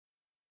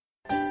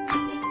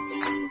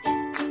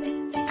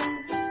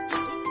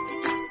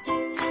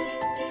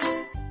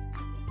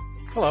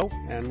Hello,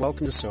 and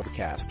welcome to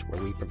Sobercast,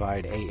 where we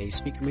provide AA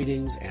speaker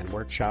meetings and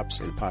workshops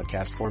in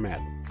podcast format.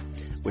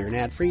 We're an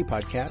ad-free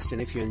podcast, and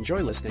if you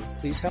enjoy listening,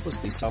 please help us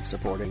be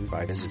self-supporting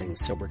by visiting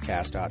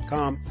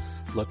Sobercast.com,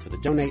 look for the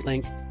donate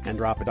link, and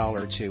drop $1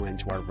 or $2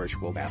 into our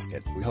virtual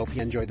basket. We hope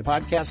you enjoy the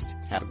podcast.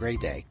 Have a great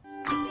day.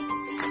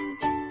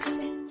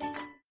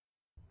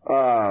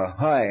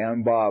 Hi,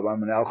 I'm Bob.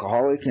 I'm an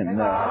alcoholic and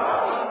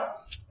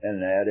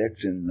an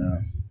addict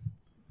and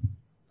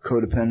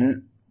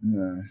codependent.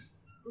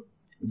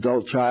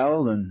 Adult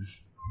child, and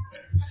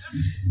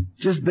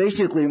just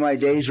basically my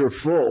days are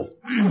full.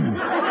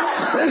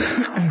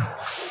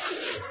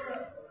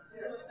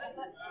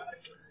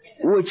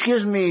 Which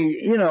gives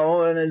me,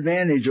 an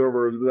advantage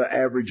over the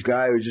average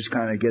guy who just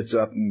kind of gets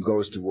up and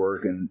goes to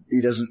work, and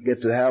he doesn't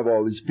get to have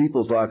all these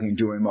people talking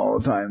to him all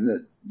the time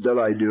that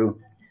I do.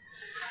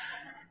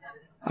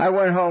 I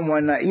went home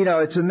one night.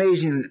 It's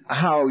amazing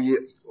how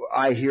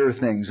I hear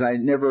things.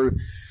 Never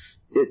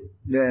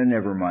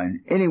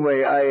mind.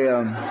 Anyway,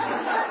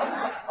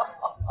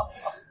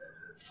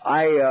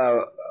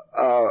 I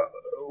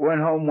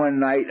went home one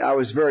night. I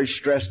was very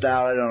stressed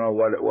out. I don't know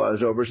what it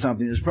was, over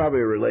something. It was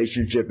probably a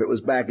relationship. It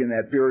was back in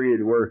that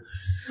period where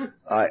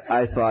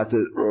I thought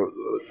that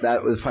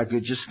if I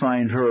could just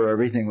find her,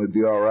 everything would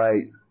be all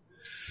right.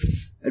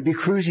 I'd be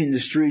cruising the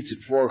streets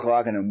at 4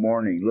 o'clock in the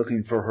morning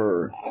looking for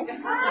her.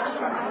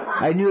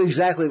 I knew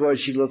exactly what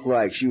she looked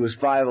like. She was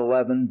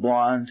 5'11",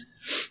 blonde,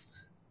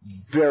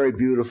 very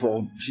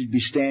beautiful. She'd be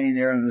standing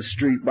there in the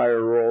street by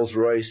her Rolls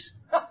Royce.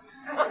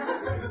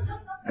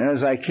 And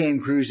as I came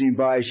cruising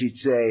by, she'd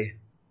say,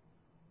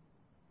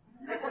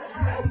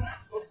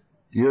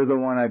 "You're the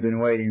one I've been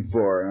waiting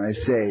for." And I'd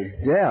say,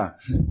 "Yeah."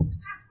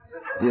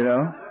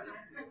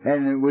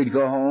 And then we'd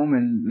go home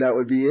and that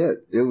would be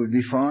it. It would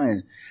be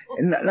fine.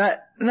 And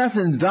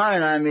nothing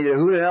dying on me that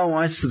who the hell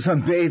wants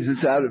some babes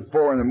that's out at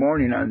 4 in the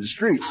morning on the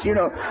streets,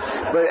 But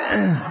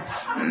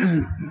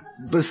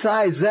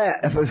besides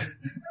that,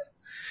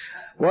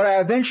 what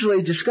I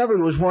eventually discovered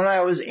was when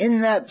I was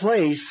in that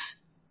place,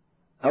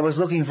 I was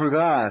looking for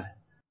God.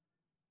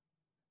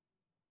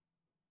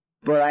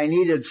 But I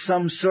needed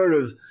some sort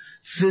of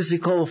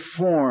physical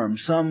form,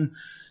 some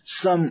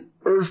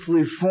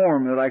earthly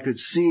form that I could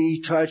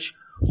see, touch,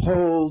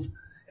 hold,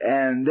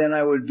 and then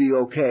I would be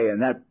okay.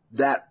 And that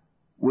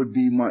would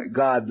be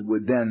God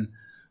would then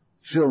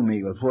fill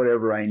me with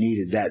whatever I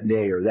needed that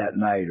day or that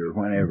night or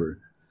whenever.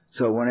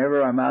 So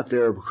whenever I'm out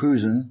there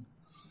cruising,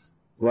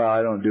 well,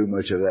 I don't do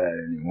much of that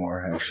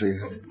anymore, actually.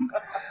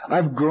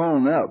 I've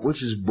grown up,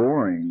 which is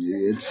boring.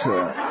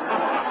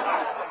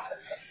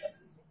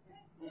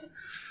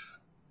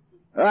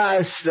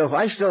 I still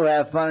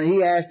have fun.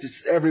 He asked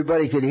if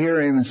everybody could hear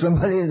him, and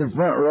somebody in the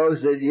front row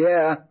said,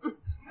 "Yeah."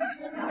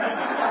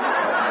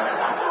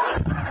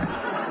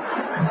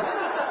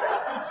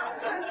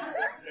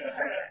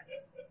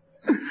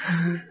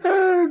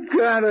 Oh,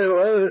 God, I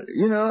love it.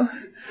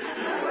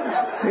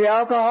 The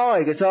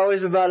alcoholic, it's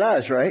always about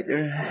us, right?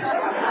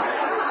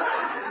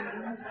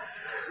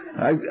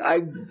 Oh,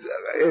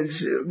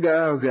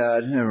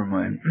 God, never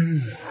mind.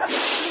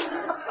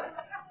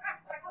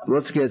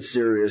 Let's get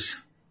serious.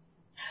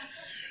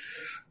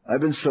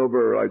 I've been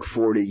sober like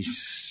 40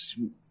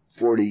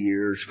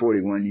 years,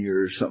 41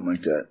 years, something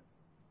like that.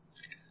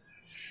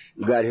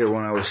 I got here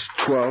when I was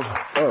 12.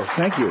 Oh,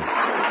 thank you.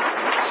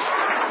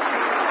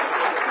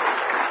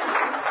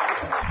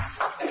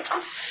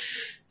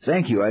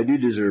 Thank you. I do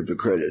deserve the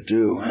credit,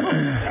 too.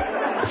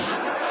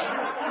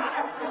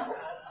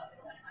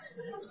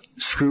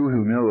 Screw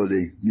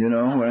humility, you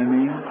know what I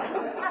mean?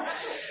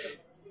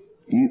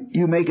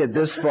 You make it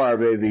this far,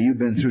 baby, you've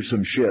been through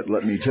some shit,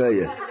 let me tell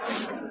you.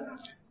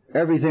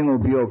 Everything will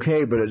be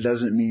okay, but it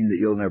doesn't mean that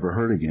you'll never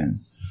hurt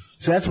again.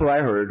 So that's what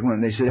I heard when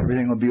they said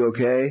everything will be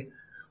okay.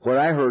 What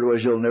I heard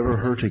was you'll never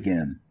hurt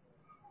again.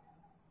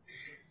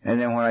 And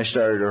then when I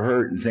started to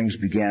hurt and feelings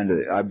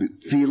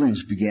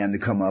began to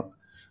come up,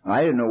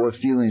 I didn't know what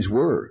feelings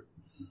were.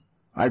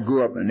 I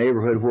grew up in a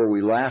neighborhood where we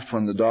laughed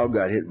when the dog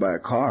got hit by a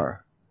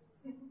car.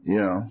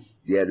 You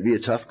had to be a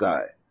tough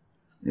guy.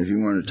 If you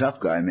weren't a tough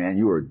guy, man,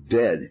 you were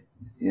dead,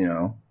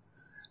 And,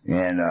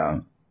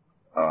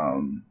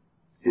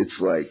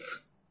 it's like,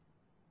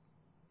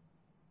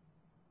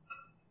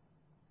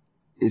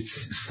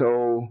 it's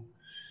so,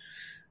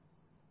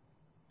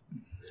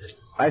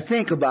 I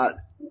think about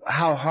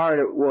how hard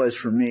it was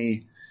for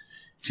me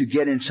to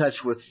get in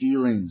touch with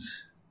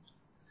feelings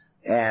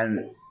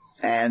and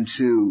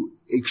to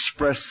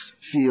express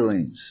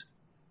feelings.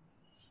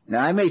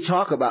 Now, I may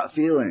talk about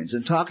feelings,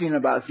 and talking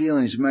about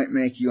feelings might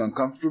make you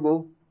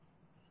uncomfortable.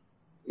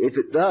 If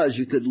it does,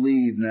 you could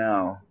leave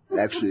now,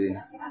 actually.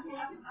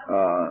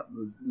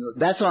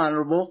 That's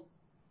honorable.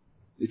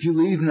 If you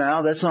leave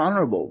now, that's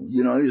honorable.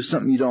 There's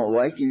something you don't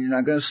like, and you're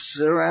not going to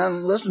sit around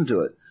and listen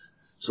to it.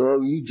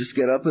 So you just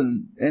get up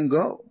and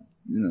go,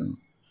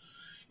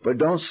 But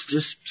don't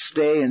just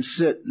stay and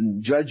sit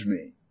and judge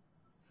me.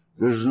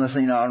 There's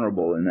nothing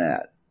honorable in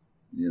that,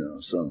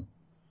 so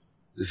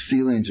the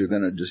feelings are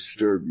going to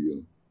disturb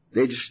you.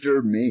 They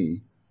disturb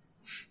me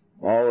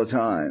all the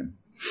time.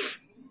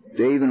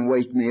 They even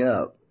wake me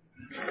up.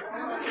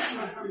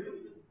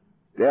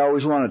 They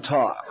always want to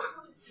talk.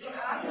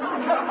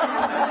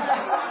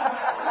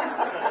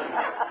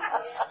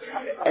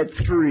 At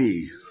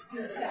 3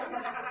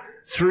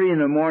 in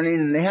the morning,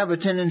 and they have a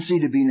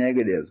tendency to be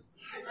negative.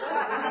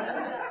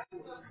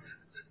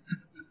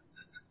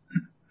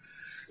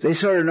 They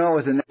sort of know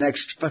what the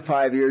next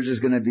 5 years is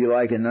going to be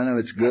like, and none of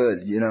it's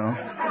good, you know.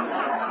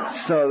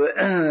 So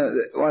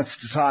wants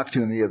to talk to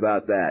me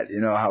about that, you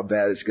know, how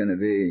bad it's going to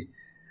be.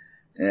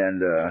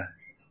 And,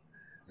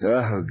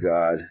 oh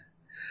God.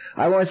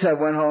 I went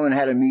home and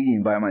had a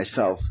meeting by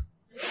myself.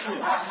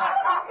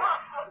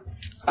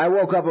 I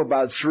woke up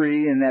about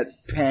 3 in that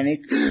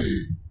panic,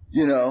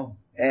 you know,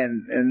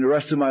 and the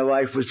rest of my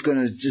life was going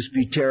to just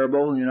be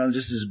terrible, you know,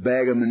 just this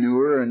bag of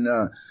manure,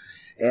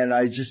 and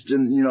I just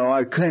didn't, you know,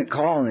 I couldn't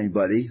call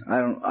anybody. I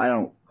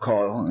don't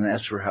call and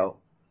ask for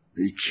help.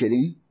 Are you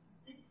kidding?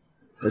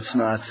 That's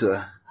not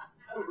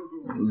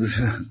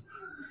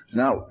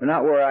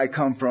where I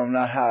come from,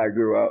 not how I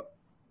grew up.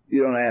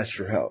 You don't ask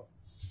for help.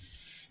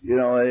 You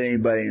don't let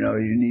anybody know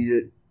you need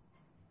it.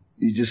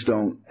 You just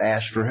don't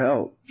ask for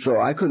help. So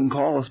I couldn't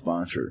call a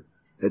sponsor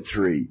at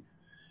 3.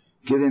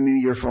 Giving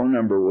me your phone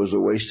number was a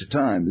waste of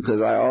time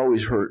because I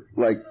always hurt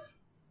like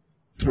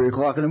 3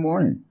 o'clock in the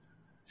morning.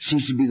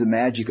 Seems to be the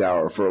magic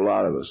hour for a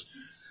lot of us.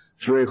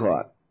 3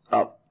 o'clock,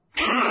 up,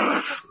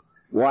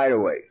 wide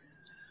awake.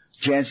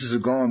 Chances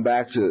of going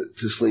back to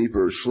sleep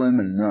are slim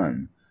and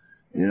none.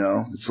 You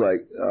know, it's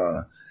like,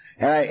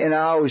 and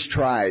I always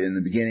tried in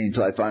the beginning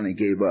until I finally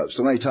gave up.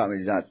 Somebody taught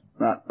me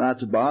not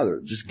to bother.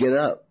 Just get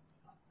up.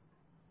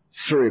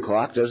 It's 3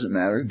 o'clock, doesn't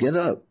matter. Get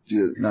up.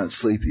 You're not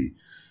sleepy.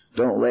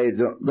 Don't lay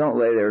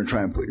there and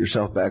try and put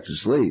yourself back to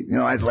sleep. You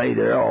know, I'd lay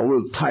there all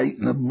real tight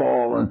in the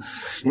ball and,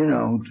 you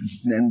know,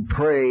 and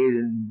prayed.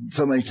 And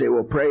somebody say,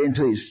 well, pray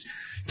until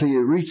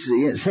you reach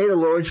the end. Say the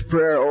Lord's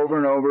Prayer over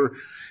and over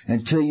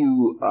until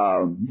you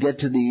get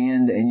to the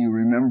end and you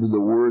remember the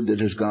word that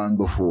has gone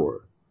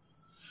before.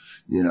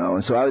 You know,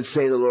 and so I would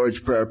say the Lord's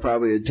Prayer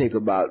probably would take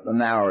about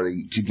an hour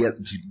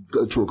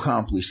to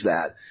accomplish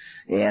that.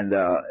 And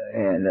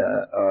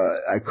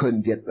I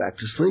couldn't get back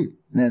to sleep.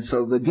 And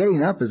so the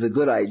getting up is a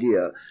good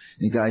idea.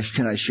 You guys,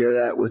 can I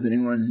share that with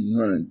anyone? You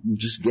want to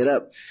just get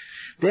up.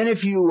 Then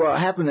if you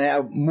happen to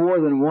have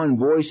more than one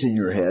voice in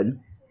your head,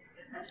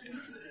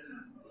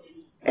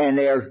 and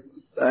they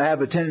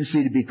have a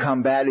tendency to be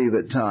combative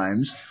at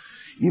times,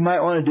 you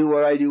might want to do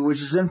what I do,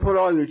 which is then put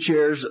all your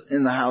chairs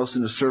in the house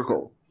in a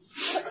circle.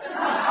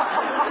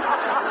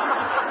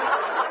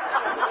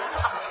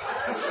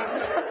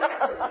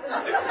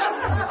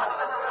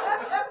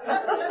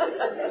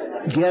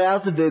 Get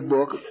out the big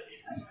book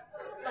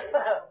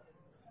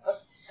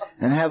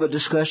and have a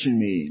discussion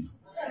meeting.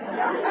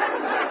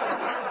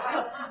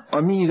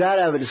 I mean, you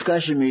gotta have a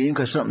discussion meeting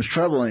because something's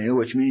troubling you,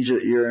 which means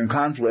that you're in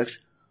conflict.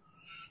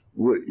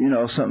 You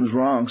know, something's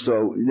wrong.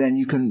 So then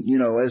you can, you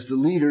know, as the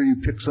leader, you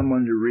pick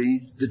someone to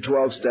read the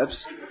 12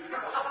 steps,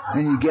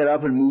 and you get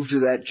up and move to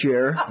that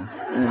chair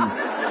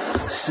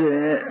and sit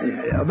in it.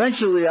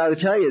 Eventually, I'll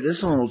tell you,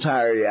 this one will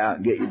tire you out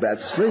and get you back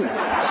to sleep.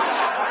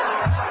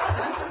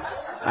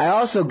 I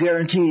also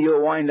guarantee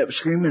you'll wind up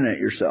screaming at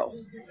yourself.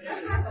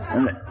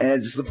 And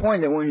it's the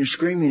point that when you're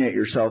screaming at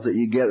yourself that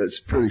you get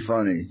it's pretty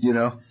funny, you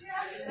know.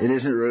 It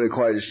isn't really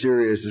quite as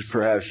serious as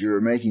perhaps you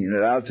were making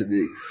it out to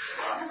be,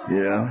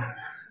 you know.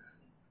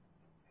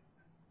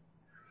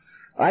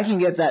 I can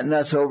get that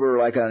nuts over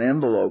like an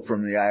envelope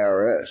from the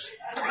IRS.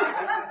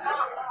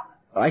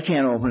 I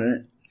can't open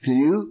it. Can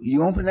you?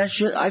 You open that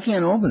shit? I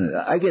can't open it.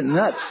 I get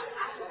nuts.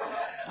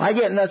 I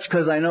get nuts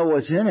because I know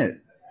what's in it.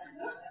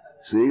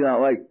 So you got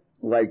like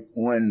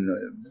when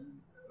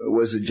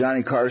was it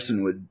Johnny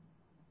Carson would,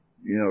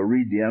 you know,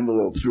 read the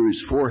envelope through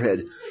his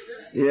forehead.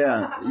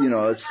 Yeah, you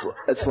know,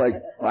 it's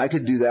like I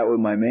could do that with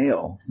my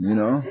mail, you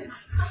know.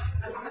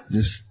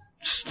 Just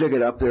stick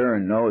it up there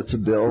and know it's a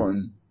bill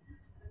and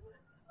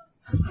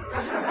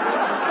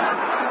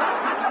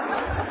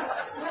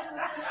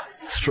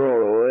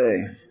throw it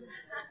away.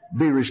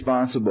 Be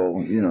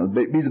responsible, you know,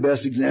 be the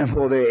best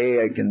example of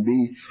AA I can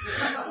be.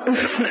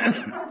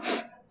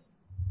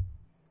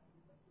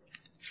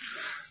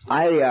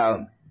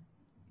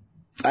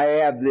 I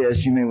have this.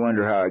 You may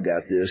wonder how I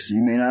got this.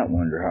 You may not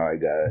wonder how I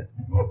got it.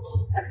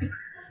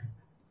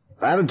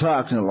 I haven't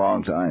talked in a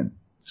long time.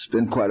 It's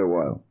been quite a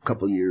while, a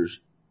couple of years.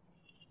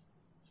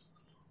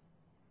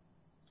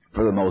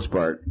 For the most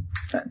part.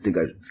 I think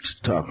I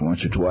talked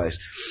once or twice.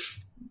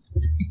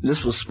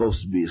 This was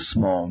supposed to be a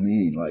small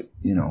meeting, like,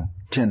 you know,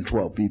 10,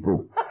 12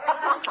 people.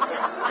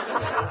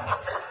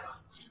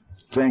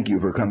 Thank you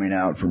for coming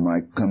out for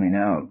my coming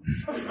out.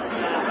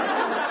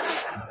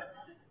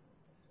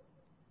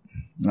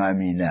 I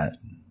mean that.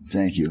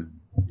 Thank you.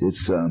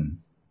 It's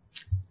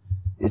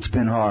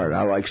been hard.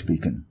 I like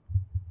speaking.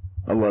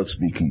 I love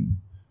speaking.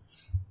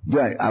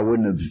 Yeah, I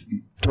wouldn't have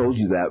told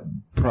you that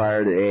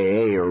prior to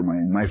AA or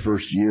my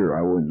first year.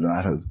 I would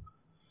not have.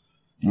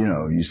 You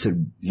know, you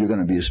said you're going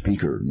to be a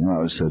speaker. You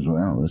know, I said,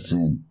 well, let's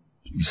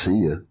see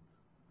you.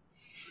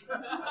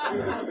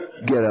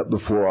 Get up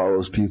before all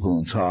those people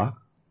and talk.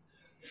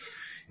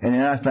 And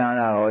then I found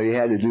out all you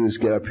had to do is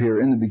get up here.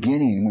 In the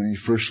beginning, when you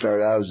first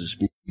started out as a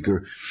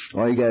speaker,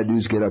 all you got to do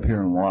is get up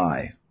here and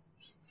lie.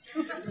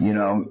 You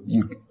know,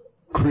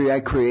 I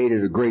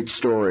created a great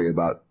story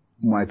about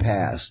my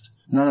past.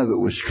 None of it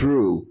was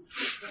true,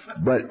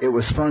 but it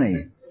was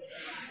funny.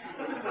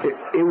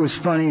 It was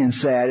funny and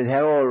sad. It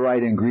had all the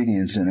right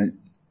ingredients in it.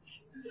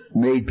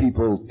 Made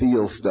people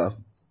feel stuff.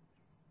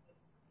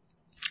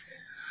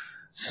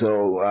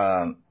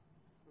 So,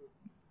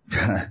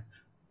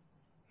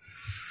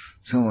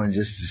 someone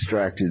just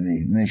distracted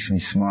me. It makes me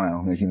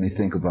smile, making me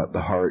think about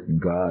the heart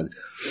and God.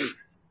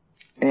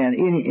 And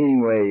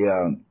anyway,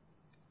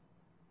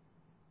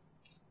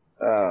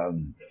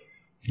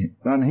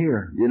 I'm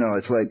here. You know,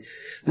 it's like,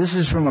 this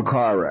is from a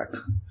car wreck.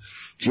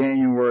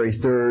 January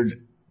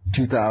 3rd,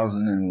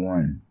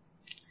 2001.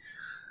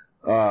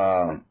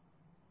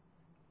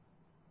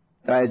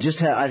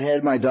 I'd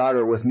had my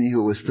daughter with me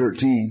who was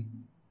 13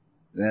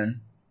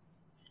 then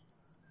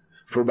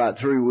for about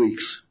 3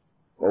 weeks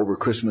over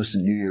Christmas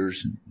and New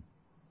Year's.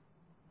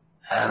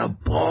 Had a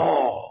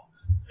ball.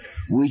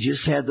 We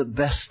just had the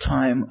best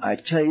time. I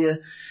tell you,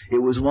 it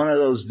was one of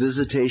those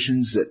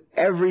visitations that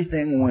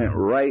everything went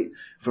right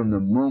from the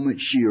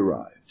moment she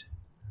arrived.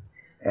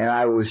 And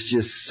I was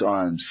just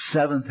on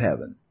seventh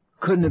heaven.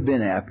 Couldn't have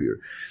been happier.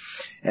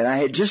 And I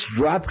had just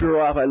dropped her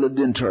off. I lived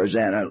in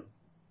Tarzana.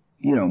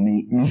 You know,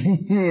 me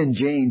and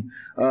Jane.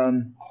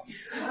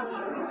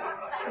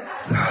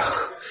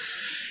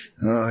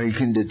 Oh, he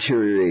can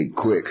deteriorate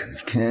quick,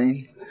 can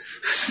he?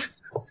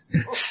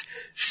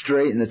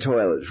 Straight in the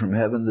toilet, from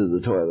heaven to the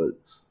toilet.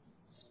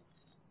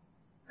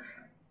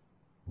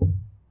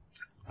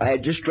 I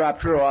had just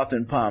dropped her off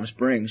in Palm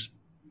Springs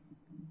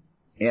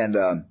and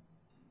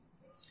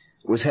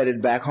was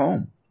headed back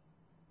home.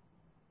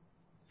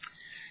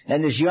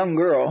 And this young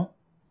girl,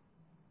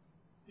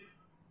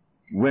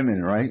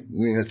 women, right?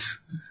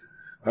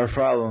 Our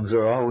problems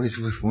are always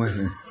with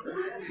women.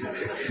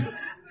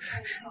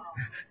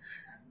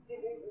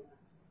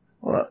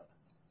 What?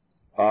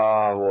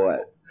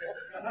 What?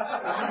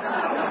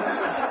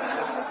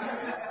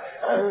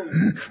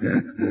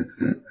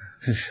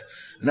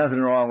 Nothing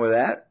wrong with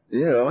that.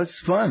 You know, it's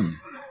fun.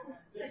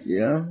 You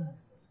know,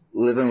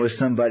 living with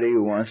somebody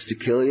who wants to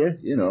kill you,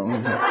 you know.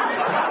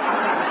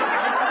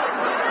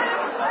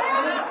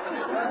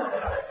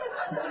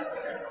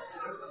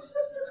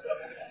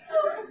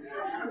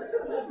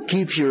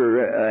 Keeps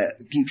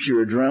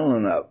your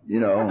adrenaline up, you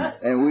know.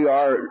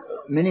 And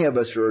many of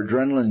us are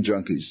adrenaline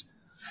junkies.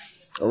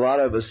 A lot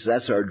of us,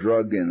 that's our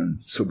drug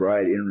in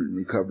sobriety and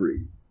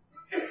recovery.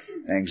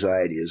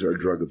 Anxiety is our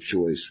drug of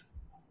choice.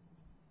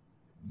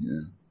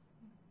 Yeah.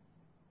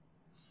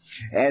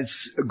 And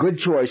it's a good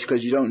choice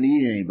because you don't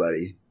need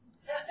anybody.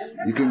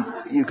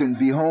 You can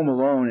be home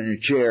alone in a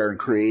chair and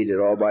create it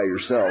all by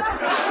yourself.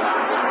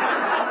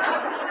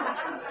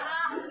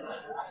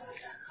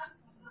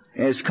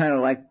 And it's kind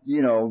of like,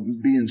 you know,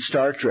 being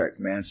Star Trek,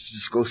 man. It's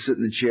just go sit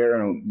in the chair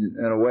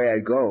and away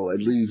I'd go.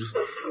 I'd leave.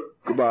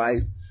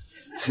 Goodbye.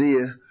 See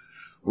ya.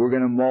 We're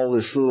going to mull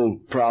this little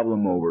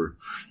problem over.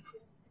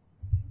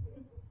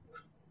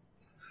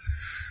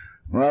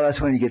 Well, that's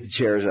when you get the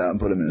chairs out and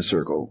put them in a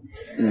circle.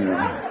 You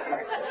know.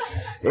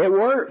 It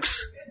works.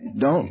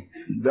 Don't,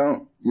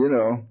 you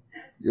know,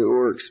 it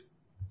works.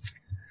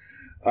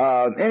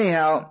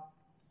 Anyhow,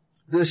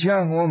 this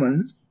young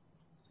woman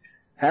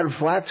had a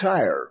flat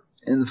tire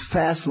in the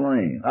fast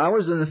lane. I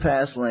was in the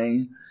fast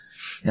lane,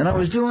 and I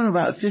was doing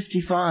about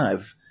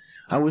 55.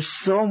 I was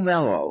so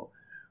mellow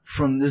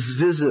from this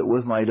visit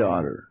with my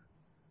daughter.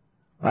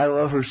 I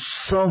love her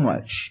so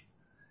much,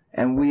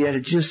 and we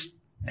had just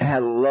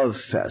had a love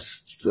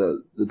fest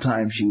the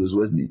time she was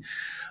with me.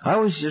 I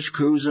was just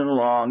cruising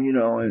along, you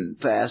know, in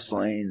fast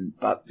lane,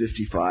 about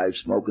 55,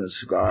 smoking a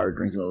cigar,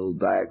 drinking a little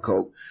Diet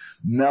Coke,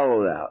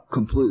 mellowed out,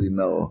 completely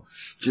mellow.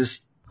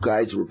 Just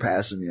guides were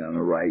passing me on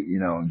the right, you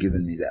know, and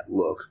giving me that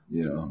look,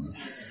 you know.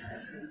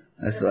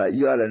 I thought,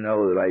 you ought to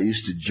know that I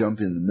used to jump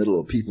in the middle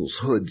of people's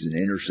hoods in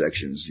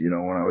intersections, you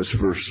know, when I was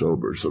first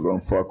sober, so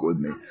don't fuck with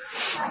me.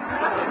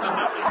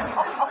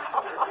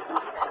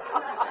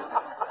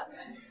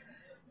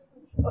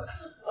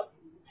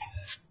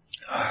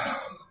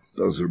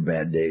 Those are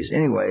bad days.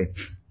 Anyway,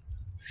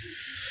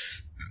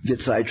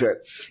 get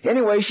sidetracked.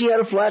 Anyway, she had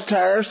a flat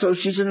tire, so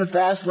she's in the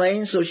fast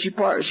lane, so she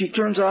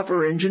turns off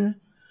her engine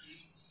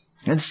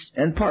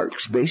and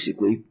parks,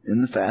 basically,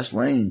 in the fast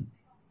lane.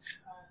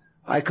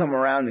 I come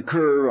around the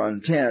curve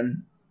on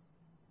 10,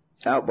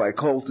 out by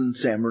Colton,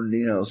 San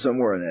Bernardino,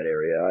 somewhere in that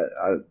area,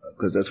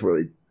 because that's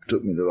where they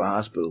took me to the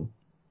hospital.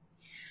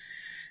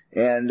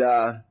 And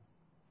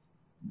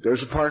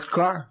there's a parked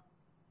car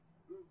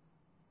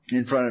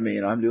in front of me,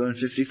 and I'm doing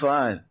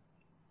 55.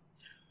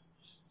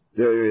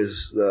 There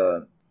is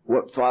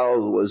what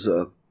followed was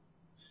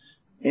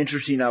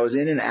interesting. I was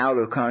in and out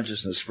of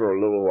consciousness for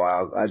a little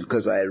while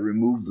because I had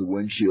removed the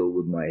windshield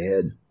with my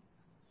head.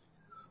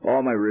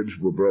 All my ribs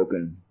were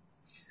broken.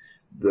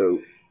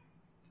 The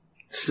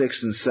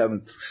 6th and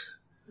 7th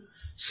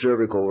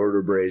cervical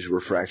vertebrae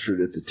were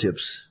fractured at the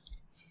tips.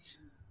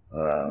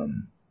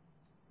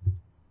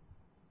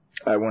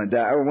 I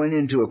went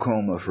into a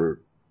coma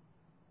for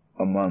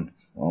a month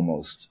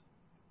almost.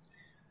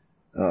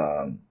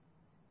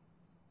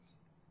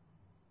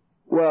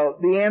 Well,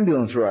 the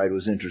ambulance ride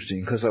was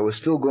interesting because I was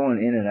still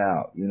going in and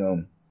out, you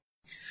know.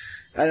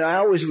 And I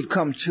always would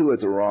come to at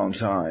the wrong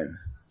time.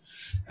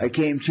 I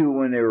came to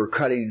when they were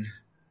cutting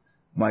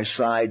my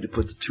side to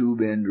put the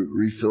tube in to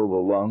refill the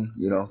lung,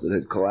 you know, that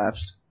had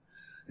collapsed.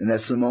 And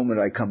that's the moment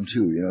I come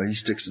to, you know. He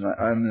sticks and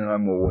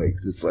I'm awake.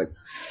 It's like,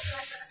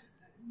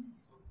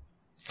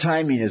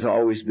 timing has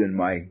always been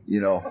my,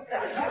 you know,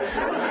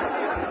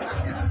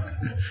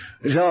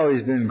 it's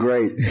always been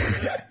great.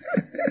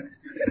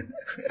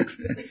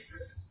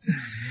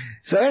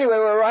 So anyway,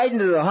 we're riding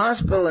to the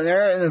hospital, and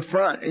they're in the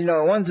front, you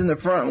know, one's in the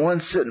front,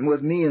 one's sitting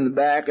with me in the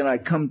back, and I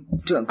come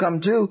to,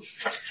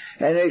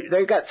 and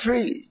they got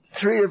three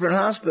different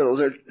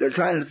hospitals. They're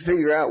trying to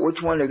figure out which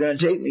one they're going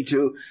to take me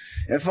to,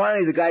 and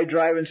finally the guy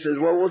driving says,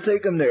 well, we'll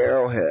take him to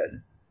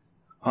Arrowhead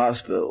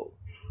Hospital,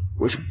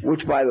 which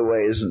by the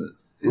way isn't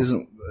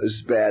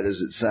as bad as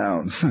it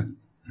sounds.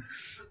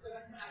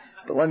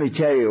 But let me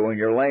tell you, when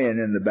you're laying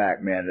in the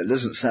back, man, it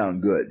doesn't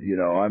sound good. You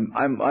know,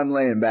 I'm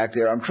laying back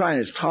there. I'm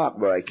trying to talk,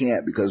 but I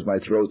can't because my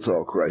throat's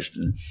all crushed,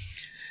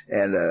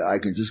 and I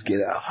can just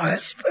get out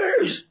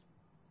whispers.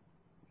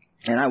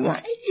 And I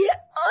want to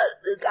get on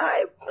the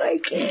guy, but I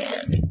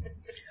can't.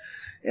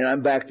 And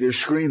I'm back there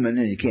screaming,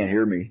 and you can't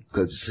hear me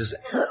because it's just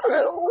a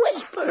little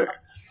whisper.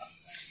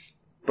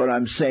 But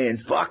I'm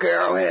saying, fuck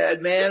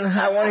Arrowhead, man.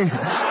 I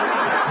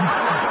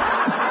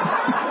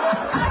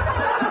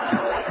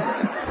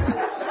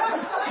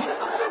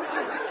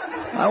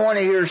want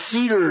to hear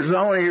Cedars.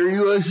 I want to hear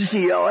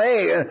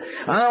UCLA.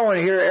 I don't want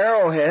to hear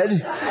Arrowhead.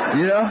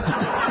 You know?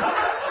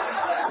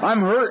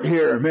 I'm hurt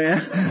here,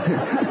 man.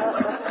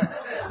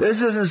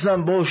 This isn't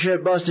some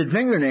bullshit busted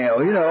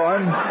fingernail. You know,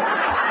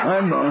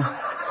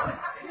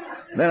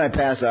 then I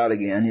pass out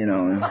again, you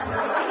know. And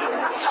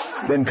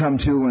then come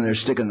to when they're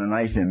sticking the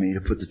knife in me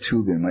to put the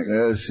tube in. Like,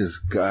 oh, this is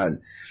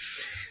God.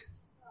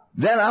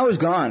 Then I was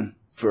gone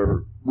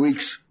for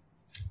weeks.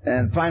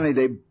 And finally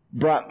they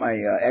brought my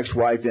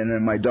ex-wife in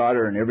and my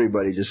daughter and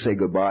everybody to say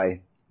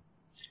goodbye.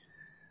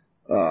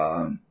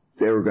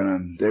 They were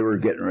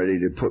getting ready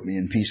to put me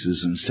in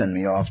pieces and send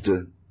me off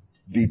to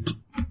be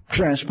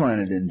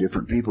transplanted in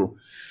different people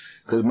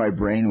because my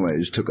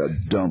brainwaves took a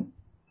dump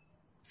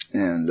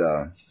and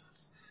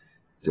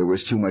there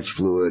was too much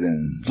fluid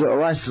and a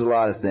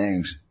lot of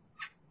things.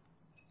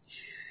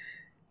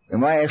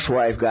 And my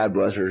ex-wife, God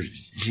bless her,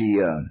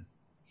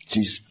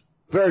 she's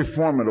very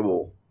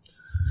formidable.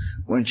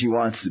 When she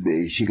wants to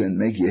be, she can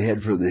make you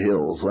head for the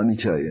hills, let me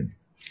tell you.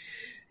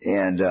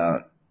 And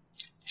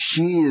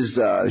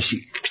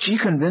she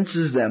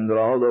convinces them that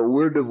although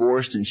we're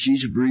divorced and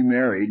she's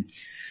remarried,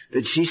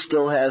 that she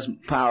still has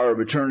power of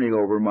attorney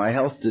over my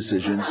health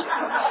decisions.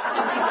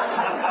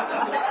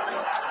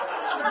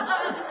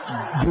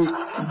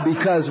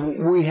 Because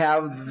we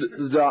have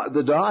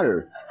the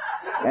daughter.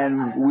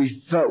 And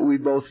we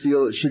both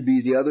feel it should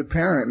be the other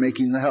parent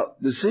making the health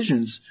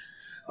decisions,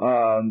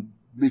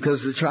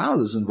 because the child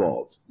is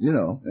involved, you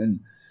know, and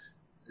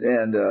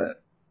then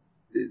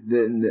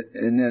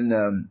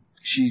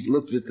she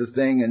looked at the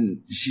thing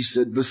and she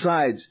said,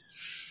 besides,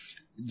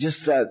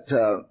 just that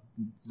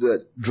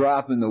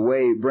drop in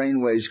the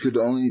brain waves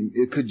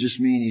it could just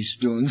mean he's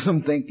doing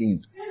some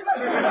thinking.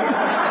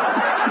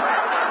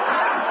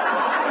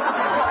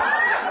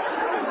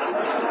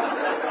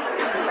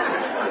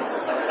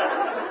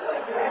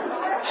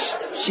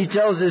 She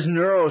tells his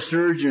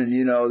neurosurgeon,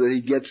 you know, that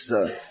he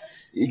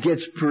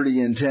gets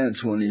pretty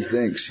intense when he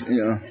thinks,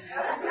 you know.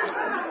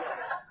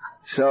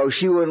 So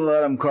she wouldn't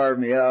let him carve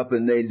me up,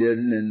 and they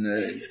didn't, and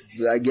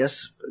I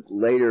guess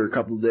later, a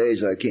couple of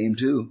days, I came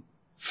to.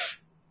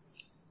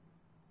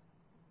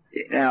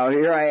 Now,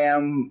 here I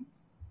am,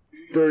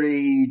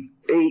 9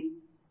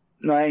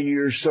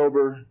 years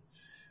sober,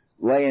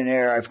 laying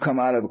there. I've come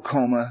out of a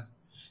coma.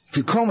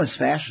 The coma's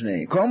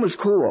fascinating. Coma's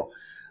cool.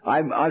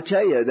 I'll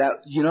tell you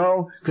that, you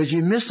know, because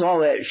you miss all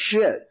that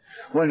shit.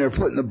 When they're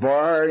putting the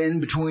bar in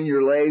between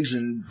your legs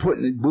and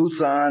putting the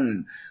boots on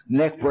and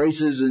neck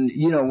braces and,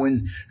 you know,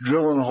 when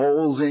drilling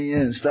holes in you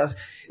and stuff,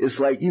 it's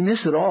like you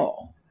miss it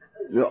all.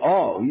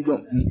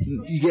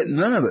 You get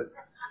none of it.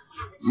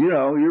 You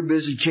know, you're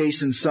busy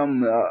chasing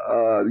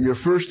your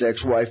first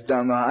ex-wife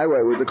down the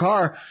highway with the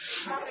car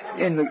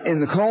in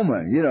the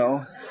coma, you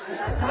know.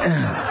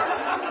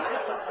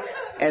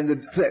 And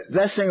the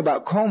best thing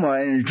about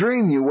coma, in a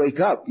dream you wake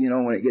up, you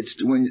know, when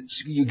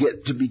you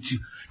get to be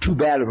too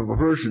bad of a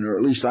person, or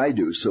at least I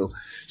do.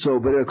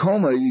 But in a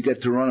coma you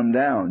get to run them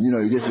down, you know,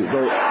 you get to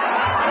go.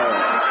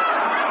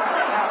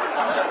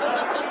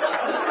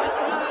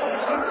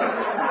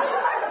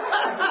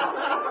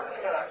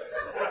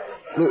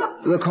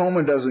 The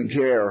coma doesn't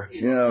care,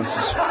 you know. It's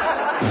just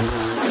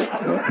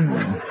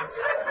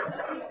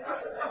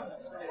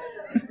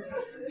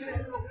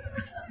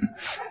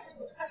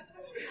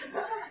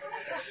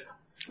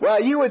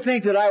Well, you would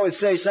think that I would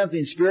say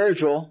something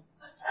spiritual.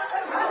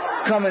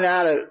 coming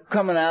out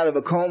of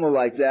a coma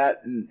like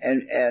that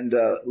and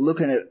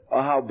looking at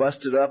how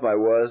busted up I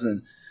was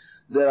and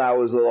that I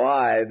was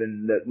alive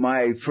and that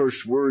my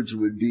first words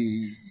would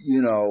be,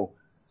 you know,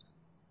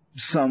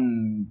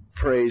 some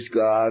praise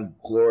God,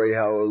 glory,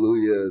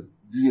 hallelujah,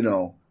 you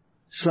know,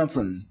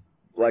 something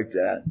like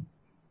that.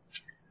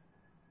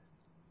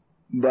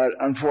 But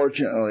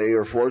unfortunately,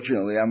 or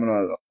fortunately, I'm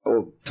a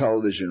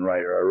television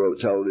writer. I wrote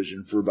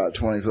television for about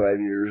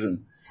 25 years,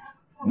 and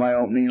my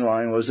opening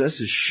line was,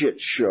 "That's a shit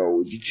show.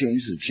 Would you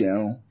change the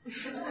channel?"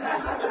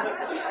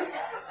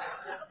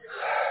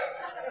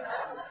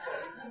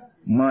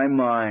 My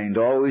mind,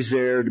 always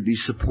there to be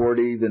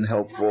supportive and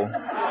helpful.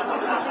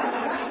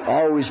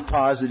 Always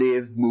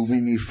positive,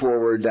 moving me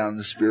forward down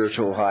the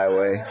spiritual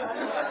highway.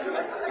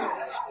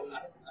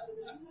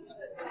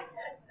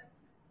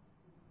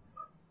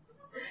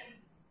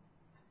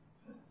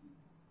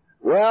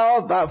 Well,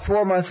 about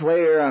 4 months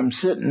later, I'm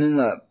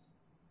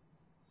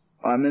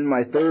in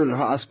my third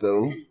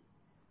hospital,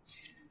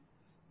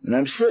 and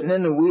I'm sitting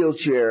in a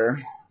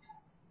wheelchair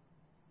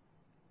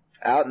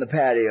out in the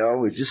patio.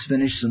 We just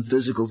finished some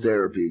physical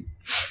therapy.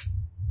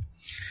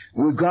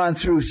 We've gone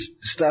through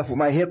stuff.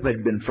 My hip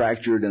had been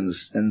fractured and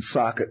the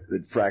socket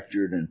had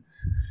fractured and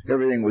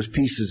everything was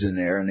pieces in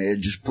there, and they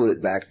had just put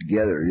it back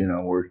together, you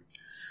know,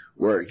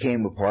 where it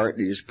came apart,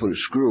 they just put a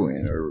screw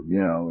in, or,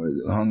 you know, or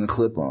hung a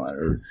clip on,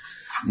 or,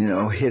 you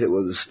know, hit it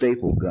with a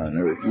staple gun,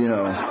 or, you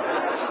know.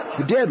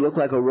 It did look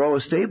like a row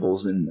of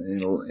staples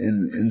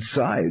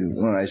inside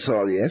when I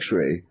saw the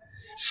x-ray.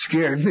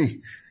 Scared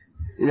me.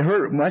 It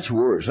hurt much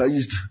worse. I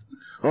used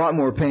a lot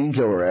more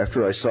painkiller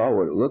after I saw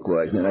what it looked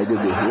like than I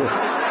did before.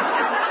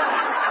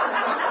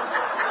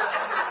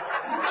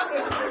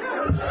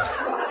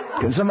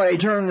 Can somebody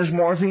turn this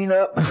morphine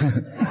up?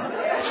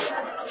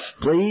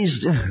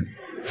 Please?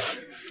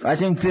 I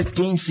think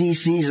 15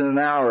 cc's in an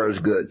hour is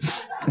good.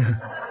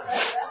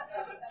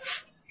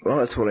 Well,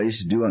 that's what I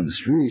used to do on the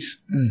streets.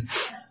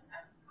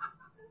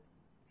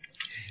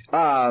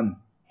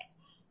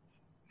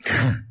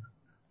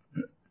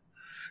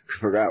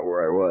 Forgot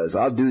where I was.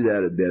 I'll do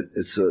that a bit.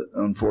 It's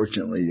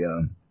unfortunately,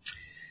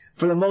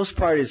 for the most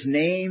part, it's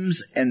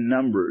names and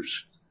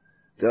numbers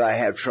that I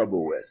have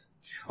trouble with.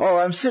 Oh,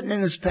 I'm sitting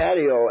in this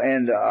patio,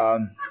 and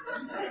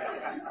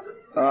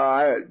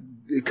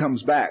it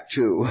comes back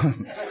too.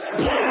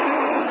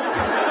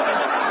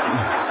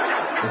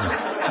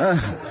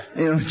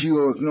 Don't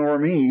you ignore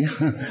me.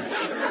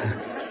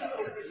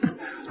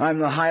 I'm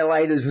the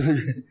highlight of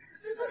the...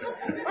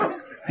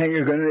 And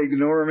you're going to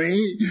ignore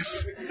me?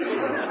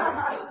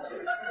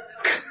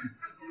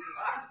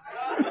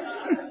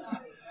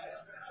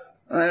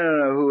 I don't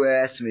know who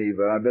asked me,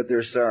 but I bet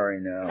they're sorry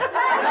now.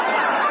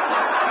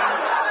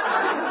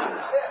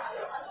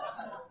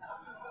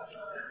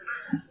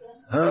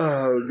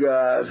 Oh,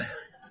 God.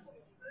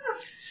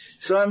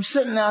 So I'm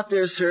sitting out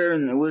there, sir,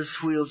 in this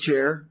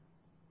wheelchair.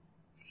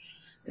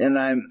 And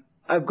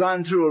I've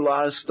gone through a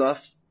lot of stuff.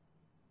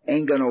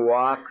 Ain't gonna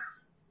walk.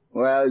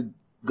 Well,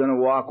 gonna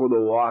walk with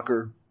a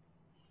walker.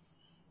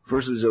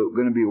 First it was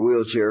gonna be a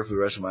wheelchair for the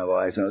rest of my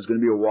life. Then it was gonna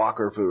be a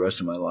walker for the rest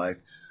of my life.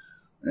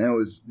 And it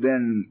was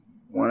then,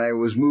 when I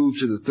was moved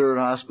to the third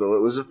hospital,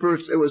 it was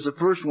the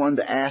first one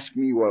to ask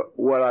me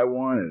what I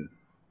wanted.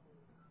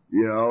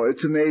 You know,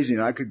 it's amazing.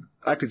 I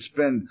could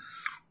spend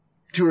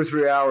 2 or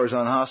 3 hours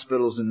on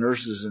hospitals and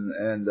nurses,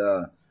 and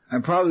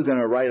I'm probably going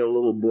to write a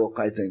little book,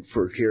 I think,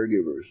 for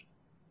caregivers.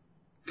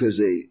 Because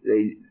they,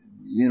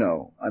 you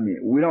know, I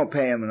mean, we don't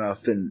pay them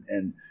enough,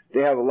 and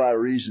they have a lot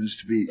of reasons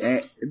to be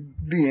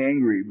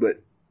angry,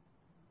 but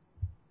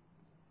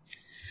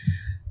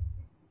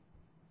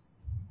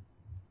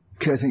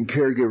I think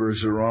caregiver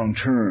is the wrong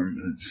term.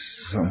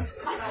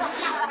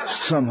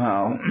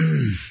 Somehow.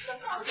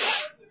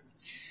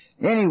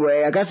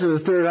 Anyway, I got to the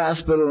third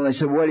hospital, and they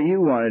said, "What do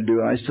you want to do?"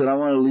 And I said, "I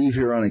want to leave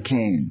here on a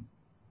cane."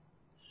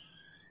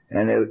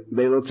 And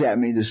they looked at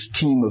me, this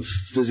team of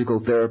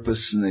physical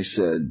therapists, and they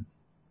said,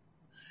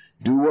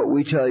 "Do what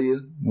we tell you,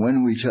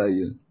 when we tell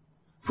you,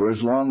 for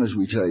as long as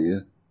we tell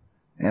you,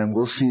 and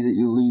we'll see that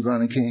you leave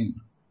on a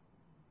cane."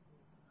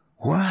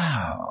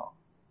 Wow.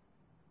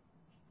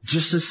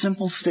 Just a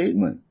simple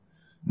statement.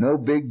 No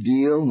big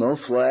deal, no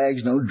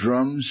flags, no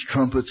drums,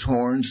 trumpets,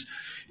 horns,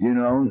 you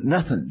know,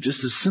 nothing.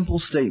 Just a simple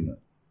statement.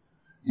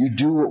 You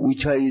do what we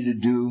tell you to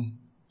do,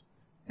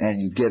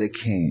 and you get a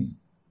cane.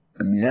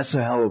 I mean, that's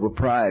a hell of a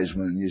prize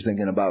when you're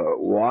thinking about a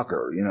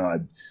walker. You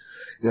know,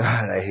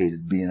 God, I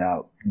hated being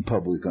out in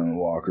public on a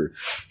walker.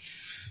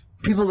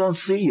 People don't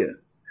see you.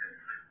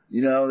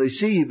 You know, they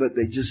see you, but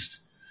they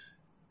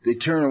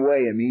turn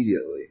away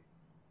immediately.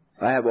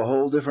 I have a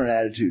whole different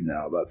attitude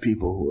now about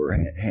people who are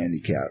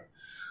handicapped.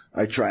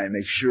 I try and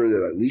make sure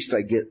that at least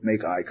I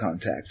make eye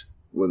contact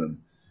with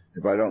them.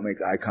 If I don't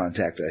make eye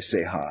contact, I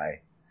say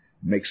hi.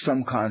 Make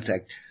some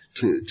contact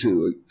so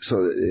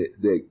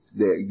that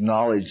they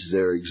acknowledge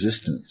their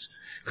existence.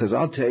 Because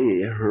I'll tell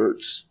you, it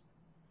hurts.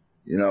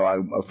 You know,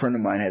 a friend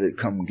of mine had to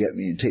come get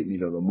me and take me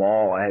to the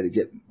mall. I had to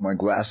get my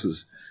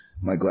glasses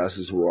my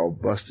glasses were all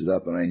busted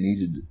up and I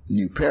needed a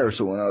new pair.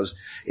 So when I was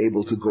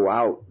able to go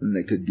out and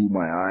they could do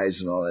my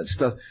eyes and all that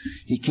stuff,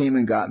 he came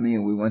and got me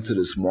and we went to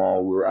this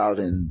mall. We were out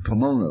in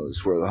Pomona,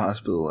 is where the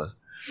hospital was.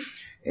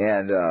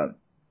 And,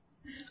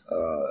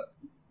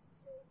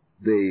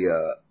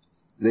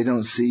 they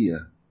don't see you.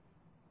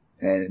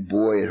 And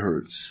boy, it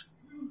hurts.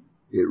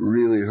 It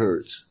really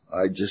hurts.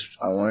 I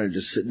wanted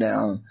to sit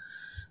down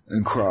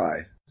and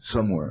cry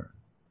somewhere.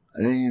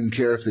 I didn't even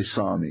care if they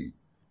saw me,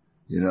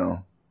 you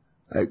know.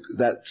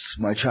 That's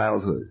my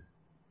childhood.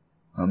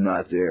 I'm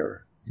not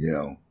there, you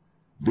know.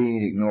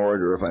 Being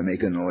ignored, or if I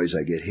make a noise,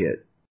 I get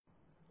hit.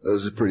 That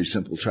was a pretty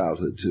simple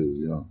childhood too,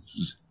 you know.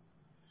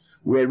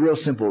 We had real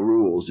simple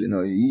rules, you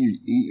know. You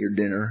eat your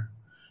dinner.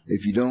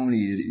 If you don't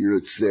eat it,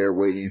 it's there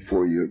waiting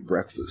for you at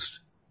breakfast.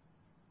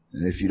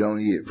 And if you don't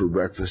eat it for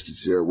breakfast,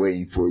 it's there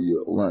waiting for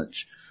you at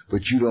lunch.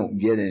 But you don't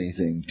get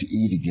anything to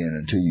eat again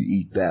until you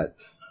eat that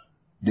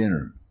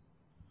dinner.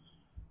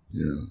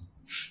 You know,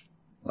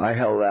 I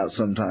held out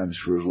sometimes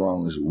for as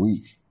long as a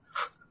week.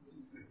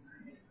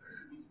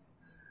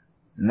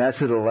 And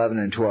that's at 11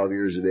 and 12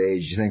 years of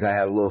age. You think I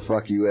had a little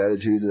fuck you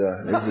attitude?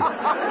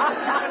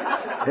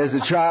 As a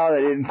child,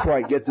 I didn't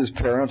quite get this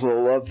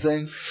parental love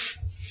thing.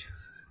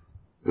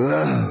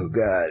 Oh,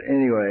 God.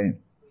 Anyway.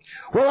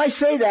 Well, I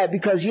say that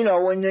because, you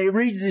know, when they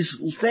read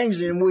these things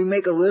and we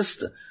make a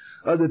list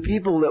of the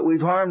people that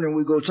we've harmed and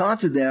we go talk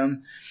to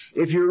them,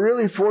 if you're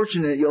really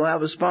fortunate, you'll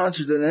have a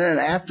sponsor that then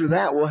after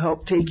that will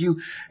help take you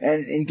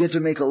and get to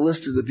make a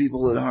list of the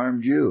people that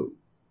harmed you.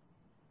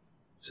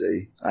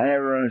 See, I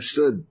never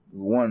understood the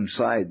one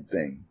side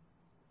thing.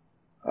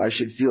 I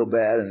should feel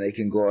bad and they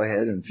can go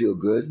ahead and feel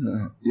good.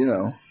 You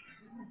know,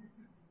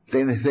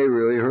 they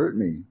really hurt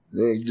me.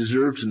 They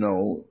deserve to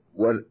know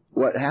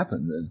what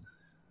happened. And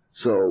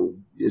so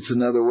it's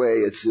another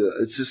way. It's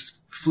just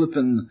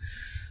flipping.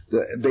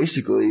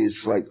 Basically,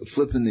 it's like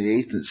flipping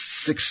the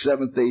 6th,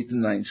 7th, 8th,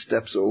 and 9th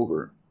steps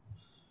over,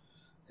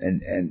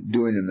 and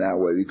doing them that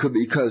way.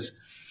 Because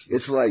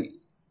it's like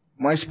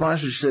my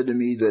sponsor said to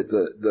me that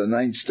the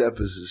 9th step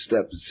is the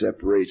step that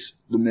separates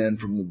the men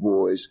from the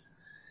boys,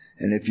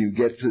 and if you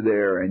get to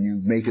there and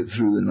you make it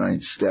through the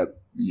 9th step,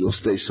 you'll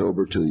stay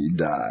sober till you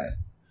die.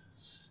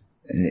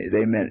 And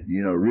they meant,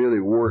 you know,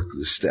 really work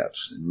the steps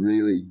and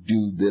really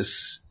do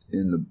this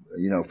in the,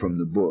 you know, from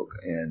the book,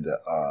 and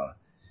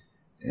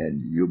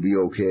you'll be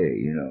okay,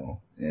 you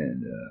know,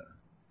 and,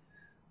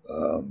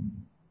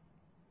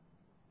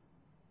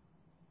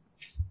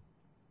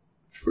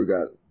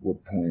 forgot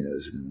what point I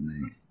was going to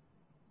make.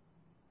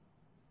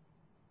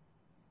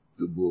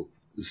 The book,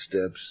 the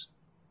steps.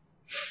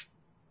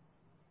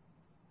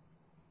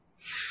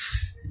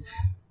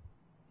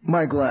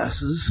 My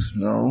glasses,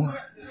 no.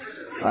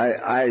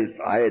 I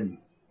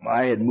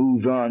had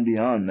moved on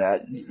beyond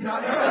that.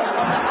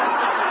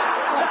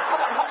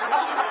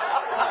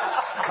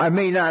 I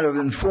may not have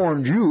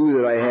informed you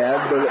that I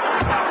had,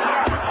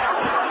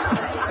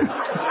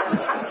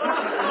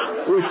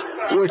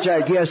 but which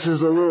I guess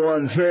is a little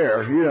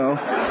unfair, you know.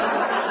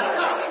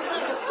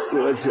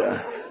 But,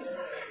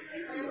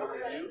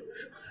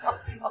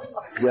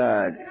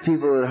 God,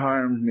 people that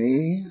harmed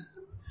me,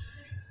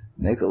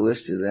 make a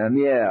list of them.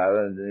 Yeah,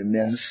 the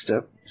men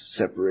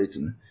separate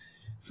them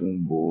from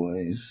the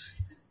boys.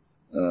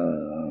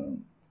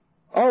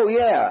 Oh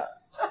yeah.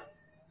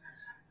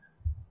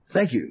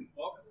 Thank you.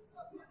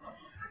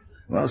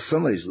 Well,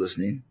 somebody's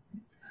listening.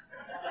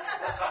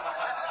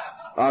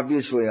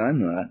 Obviously, I'm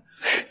not.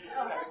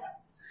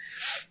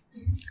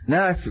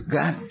 Now I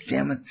forgot.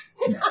 Damn it.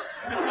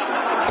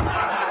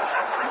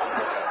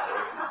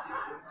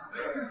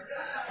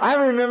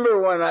 I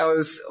remember when I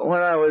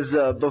was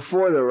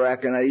before the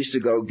wreck, and I used to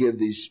go give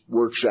these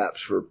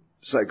workshops for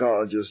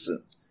psychologists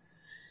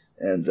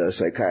and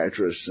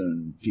psychiatrists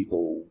and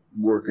people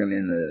working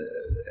in the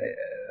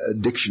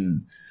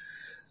addiction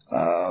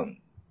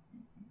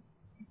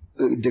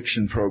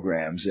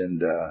programs,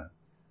 and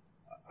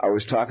I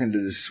was talking to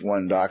this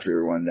one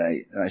doctor one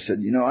night, and I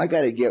said, you know, I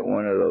got to get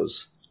one of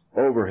those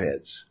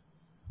overheads,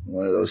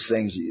 one of those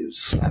things you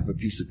slap a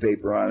piece of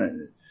paper on it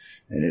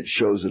and it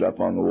shows it up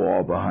on the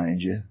wall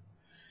behind you.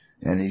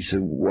 And he said,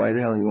 why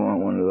the hell do you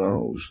want one of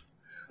those?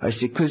 I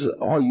said, because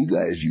all you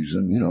guys use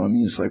them, you know, I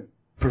mean, it's like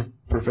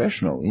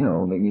professional, you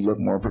know, make me look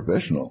more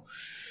professional.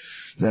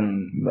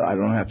 Then I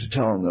don't have to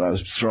tell them that I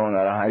was thrown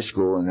out of high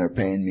school and they're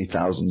paying me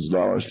thousands of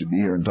dollars to be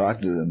here and talk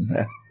to them.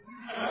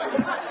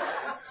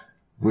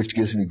 Which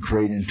gives me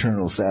great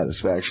internal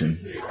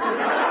satisfaction.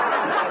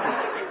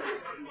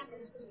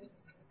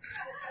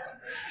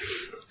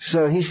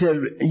 So he said,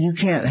 you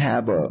can't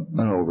have an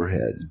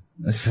overhead.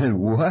 I said,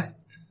 what?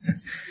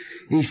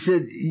 He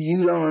said,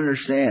 you don't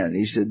understand.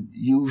 He said,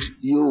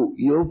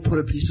 you'll put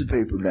a piece of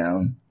paper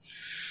down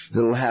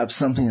that'll have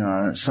something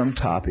on it, some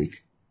topic,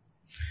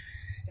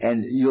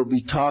 and you'll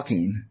be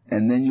talking,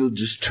 and then you'll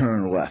just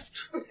turn left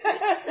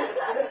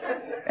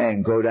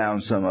and go down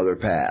some other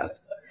path.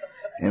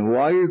 And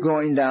while you're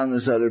going down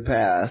this other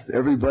path,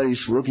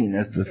 everybody's looking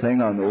at the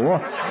thing on the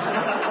wall.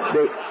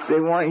 They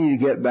want you to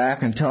get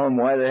back and tell them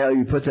why the hell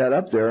you put that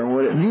up there and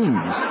what it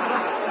means.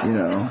 you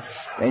know,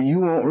 and you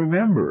won't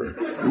remember,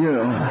 you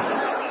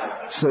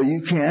know, so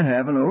you can't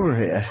have an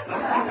overhead.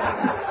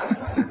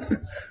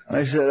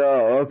 I said,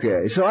 oh,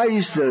 okay. So I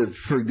used to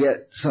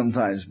forget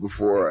sometimes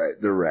before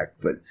the wreck,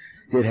 but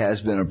it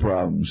has been a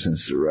problem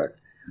since the wreck.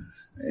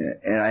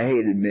 And I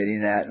hate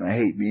admitting that, and I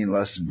hate being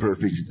less than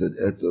perfect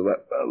at the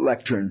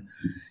lectern.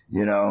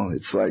 You know,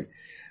 it's like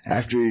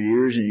after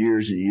years and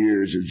years and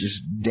years of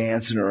just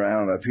dancing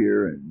around up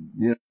here and,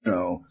 you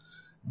know,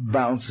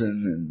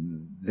 bouncing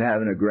and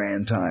having a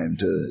grand time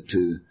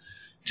to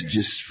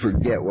just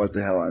forget what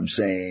the hell I'm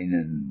saying,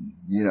 and,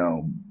 you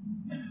know,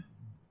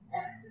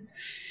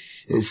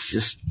 it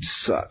just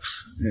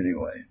sucks.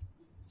 Anyway.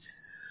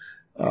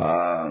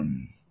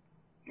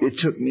 It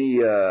took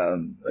me a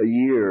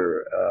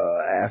year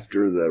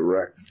after the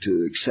wreck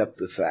to accept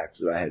the fact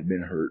that I had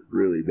been hurt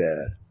really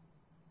bad.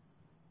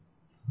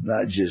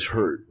 Not just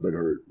hurt, but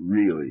hurt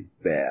really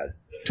bad.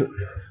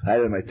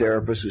 My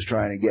therapist was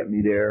trying to get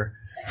me there.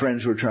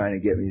 Friends were trying to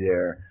get me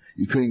there.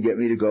 You couldn't get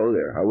me to go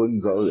there. I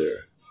wouldn't go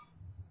there.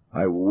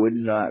 I would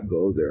not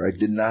go there. I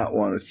did not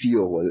want to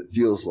feel what it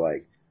feels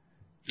like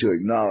to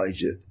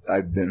acknowledge it.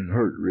 I've been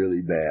hurt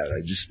really bad.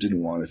 I just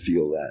didn't want to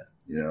feel that,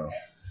 you know.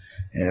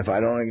 And if I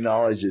don't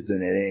acknowledge it,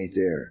 then it ain't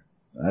there.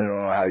 I don't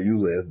know how you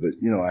live,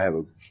 but, you know,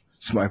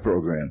 it's my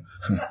program.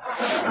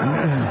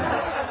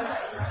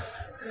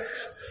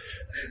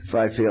 If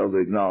I fail to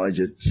acknowledge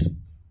it,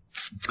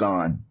 it's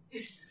gone.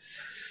 It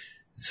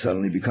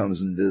suddenly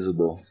becomes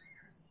invisible.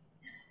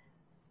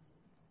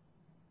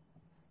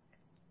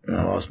 And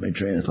I lost my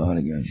train of thought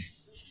again.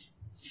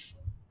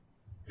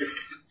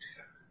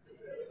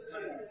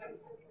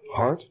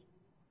 Heart?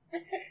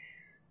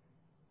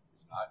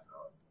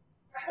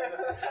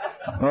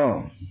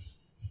 Oh.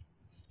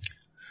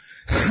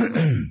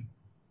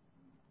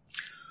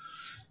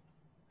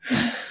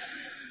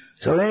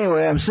 So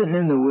anyway, I'm sitting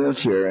in the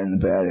wheelchair in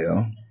the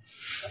patio.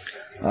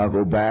 I'll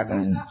go back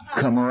and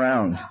come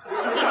around.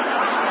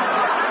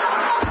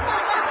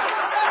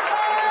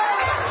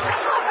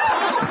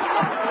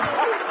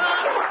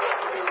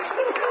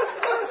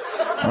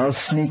 I'll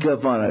sneak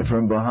up on it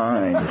from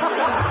behind.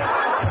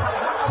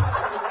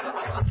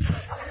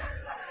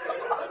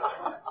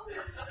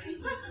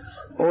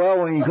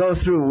 Well, when you go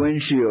through a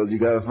windshield, you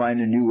got to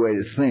find a new way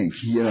to think.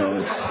 You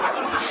know,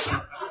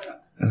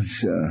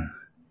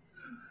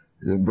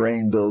 the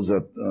brain builds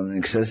up an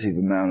excessive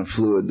amount of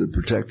fluid to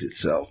protect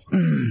itself,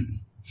 and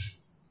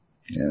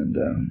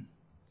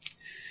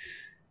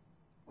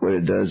what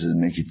it does is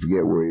make you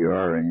forget where you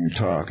are in your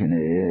talk in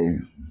AA.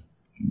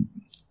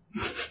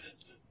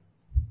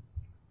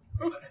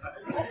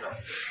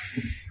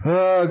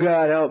 Oh,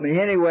 God help me.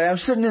 Anyway, I'm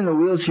sitting in the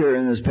wheelchair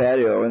in this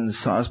patio in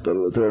this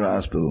hospital, the third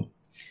hospital.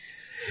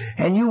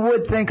 And you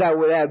would think I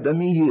would have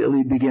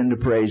immediately begin to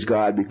praise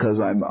God because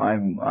I'm,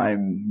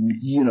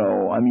 you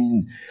know, I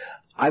mean,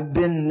 I've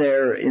been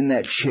there in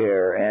that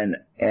chair and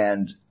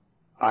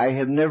I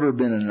have never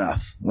been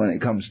enough when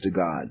it comes to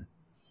God.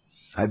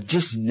 I've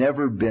just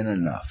never been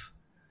enough.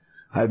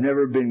 I've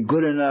never been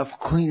good enough,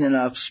 clean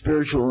enough,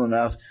 spiritual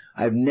enough.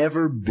 I've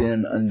never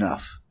been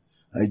enough.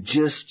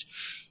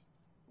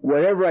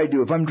 Whatever I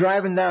do, if I'm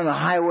driving down the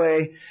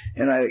highway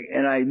and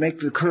I make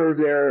the curve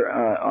there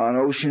on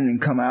Ocean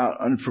and come out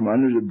from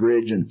under the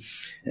bridge and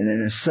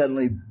then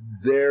suddenly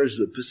there's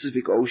the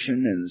Pacific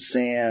Ocean and the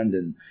sand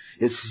and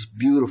it's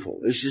beautiful.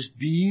 It's just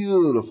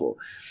beautiful.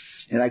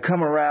 And I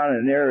come around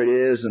and there it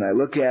is and I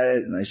look at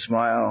it and I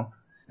smile.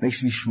 It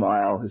makes me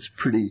smile. It's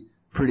pretty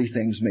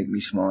things make me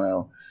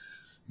smile.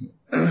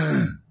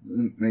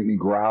 Make me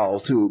growl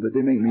too, but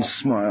they make me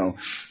smile.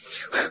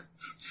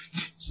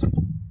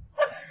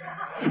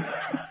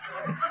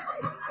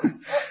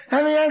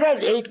 I mean, I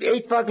got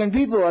eight fucking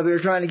people up here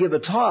trying to give a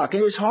talk,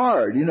 and it's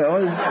hard, you know.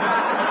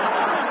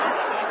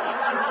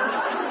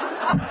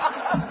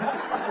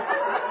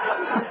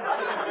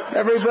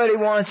 Everybody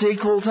wants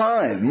equal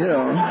time, you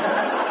know.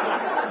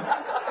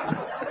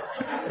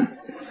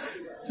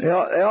 They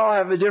all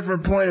have a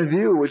different point of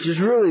view, which is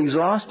really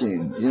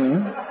exhausting, you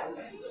know.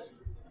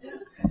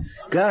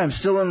 God, I'm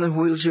still in the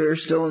wheelchair,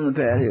 still in the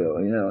patio,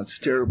 you know, it's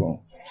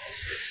terrible.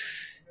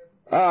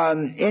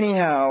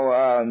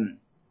 Anyhow,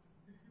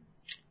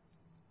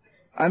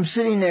 I'm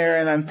sitting there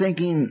and I'm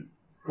thinking,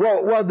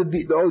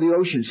 the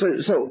ocean.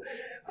 So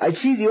I'd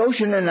see the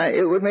ocean and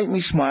it would make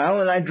me smile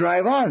and I'd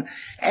drive on.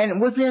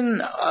 And within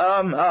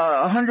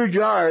 100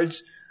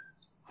 yards,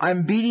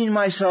 I'm beating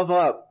myself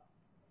up.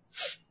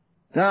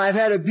 Now I've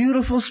had a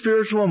beautiful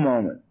spiritual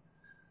moment.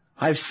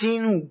 I've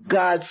seen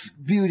God's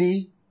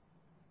beauty,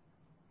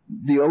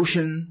 the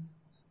ocean,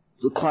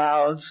 the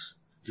clouds,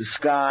 the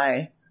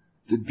sky,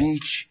 the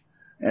beach,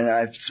 and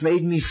it's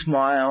made me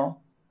smile.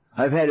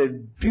 I've had a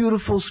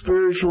beautiful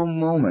spiritual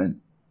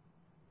moment,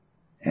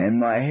 and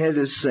my head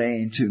is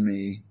saying to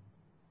me,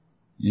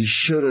 you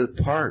should have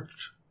parked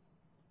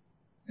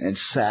and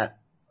sat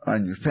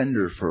on your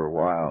fender for a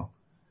while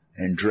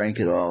and drank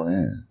it all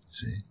in.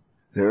 See,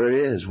 there it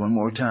is, one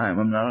more time.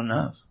 I'm not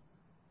enough.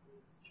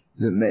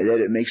 That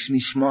it makes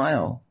me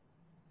smile.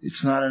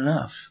 It's not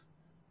enough.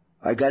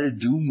 I got to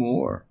do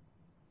more.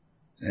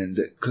 And,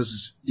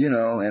 cause, you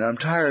know, and I'm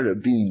tired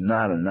of being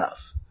not enough.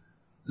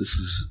 This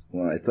is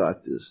when I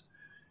thought this.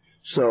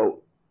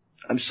 So,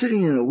 I'm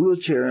sitting in a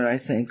wheelchair and I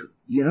think,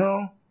 you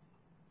know,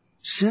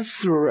 since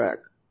the wreck,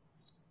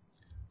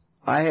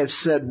 I have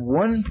said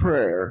one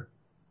prayer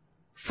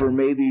for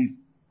maybe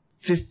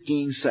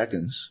 15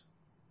 seconds,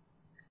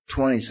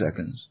 20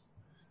 seconds,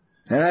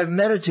 and I've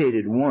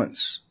meditated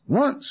once,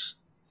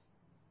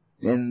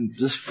 in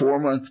this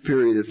 4-month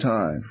period of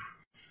time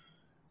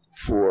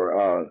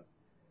for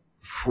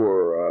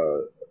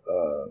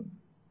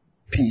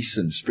peace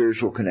and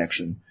spiritual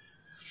connection.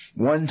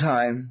 One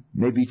time,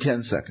 maybe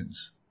 10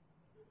 seconds.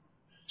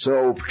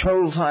 So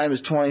total time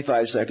is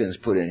 25 seconds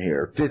put in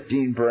here,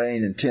 15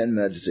 praying and 10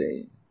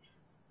 meditating.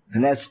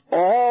 And that's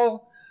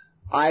all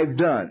I've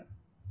done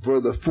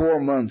for the 4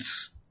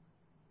 months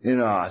in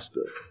the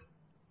hospital.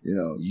 You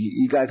know,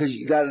 you got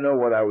to know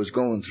what I was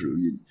going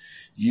through.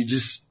 You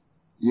just,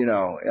 you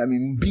know, I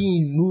mean,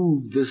 being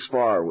moved this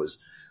far was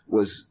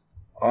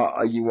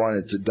you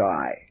wanted to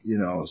die, you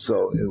know,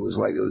 so it was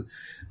like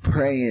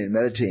praying and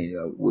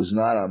meditating was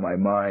not on my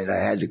mind.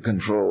 I had to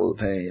control the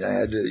pain. I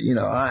had to, you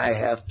know, I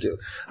have to.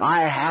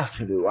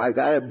 I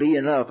gotta be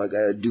enough. I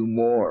gotta do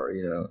more,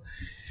 you know.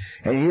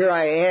 And here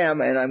I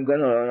am, and I'm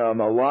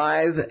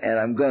alive, and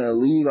I'm gonna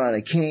leave on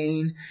a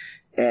cane,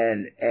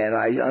 and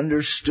I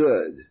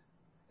understood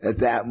at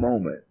that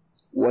moment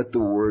what the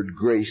word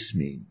grace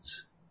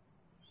means.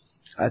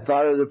 I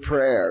thought of the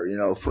prayer, you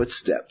know,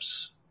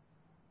 footsteps,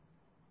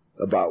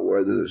 about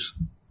where there's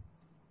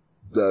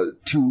the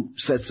 2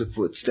 sets of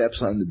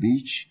footsteps on the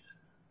beach.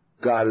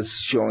 God is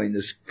showing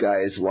this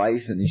guy his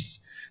life, and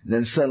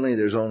then suddenly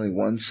there's only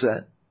one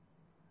set.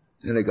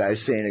 And the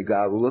guy's saying to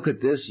God, well, look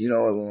at this, you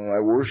know, in my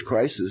worst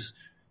crisis,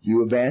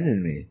 you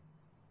abandoned me,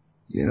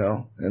 you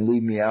know, and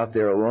leave me out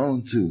there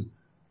alone to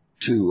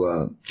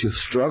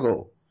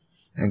struggle.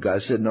 And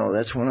God said, no,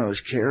 that's when I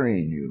was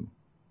carrying you.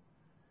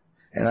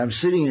 And I'm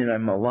sitting and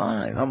I'm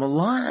alive. I'm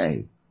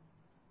alive.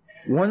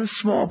 One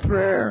small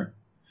prayer,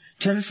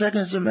 10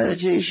 seconds of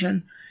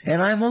meditation,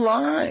 and I'm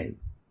alive.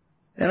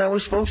 And I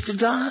was supposed to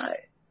die.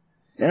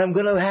 And I'm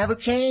going to have a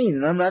cane,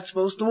 and I'm not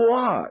supposed to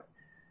walk.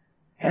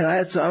 And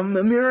I'm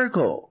a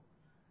miracle.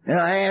 And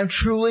I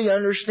truly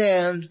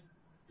understand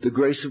the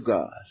grace of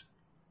God.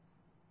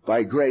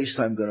 By grace,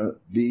 I'm going to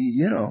be,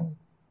 you know,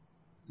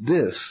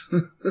 this.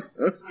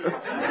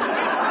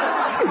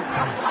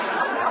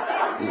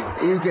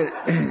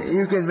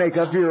 You can make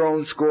up your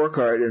own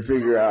scorecard and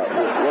figure out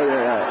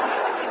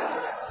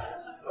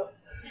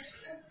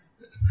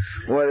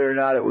whether or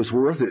not it was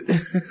worth it.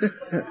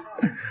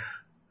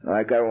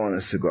 Like, I want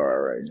a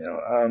cigar right now.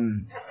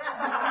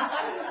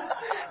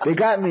 They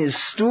got me a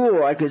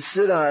stool I could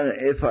sit on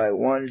if I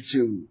wanted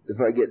to, if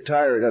I get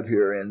tired up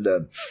here, and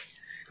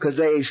because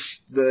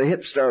the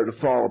hip started to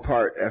fall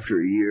apart after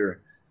a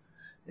year,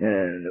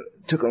 and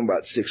it took them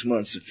about 6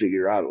 months to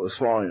figure out it was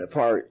falling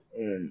apart,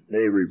 and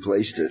they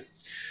replaced it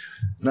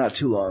not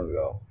too long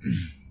ago.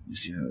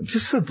 You know,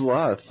 just a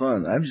lot of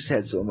fun. I've just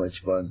had so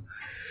much fun.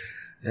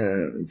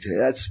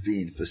 That's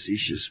being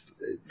facetious.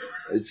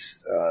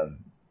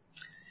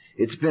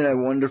 It's been a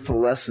wonderful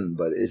lesson,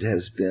 but it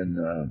has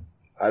been.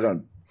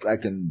 I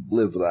can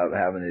live without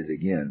having it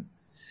again.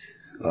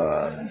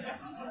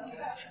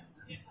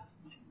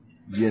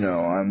 You know,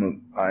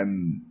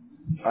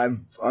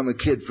 I'm a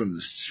kid from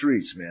the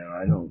streets, man.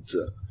 I don't.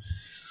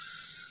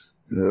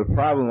 The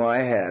problem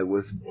I had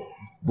with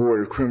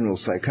Board of Criminal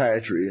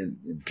Psychiatry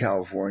in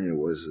California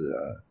was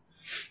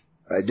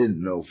I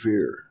didn't know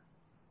fear.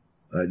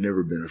 I'd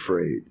never been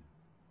afraid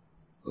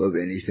of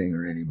anything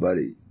or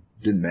anybody.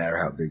 Didn't matter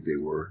how big they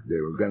were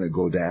going to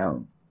go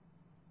down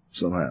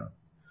somehow.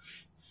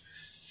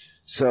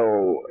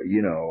 So,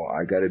 you know,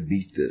 I got to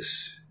beat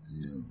this.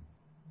 You know.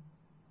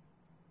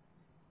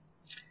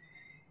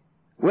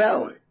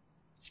 Well,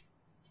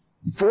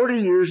 40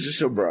 years of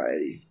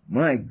sobriety.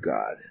 My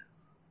God.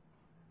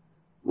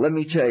 Let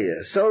me tell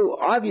you. So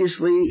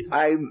obviously,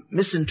 I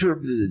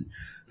misinterpreted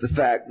the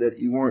fact that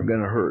you weren't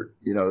going to hurt.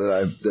 You know,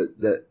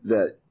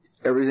 that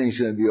everything's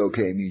going to be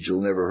okay means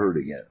you'll never hurt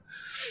again.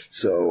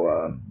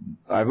 So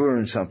I've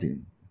learned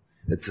something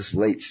at this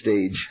late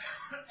stage.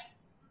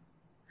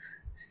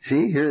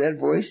 See, hear that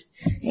voice?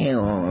 You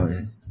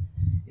know,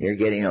 you're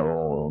getting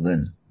old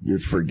and you're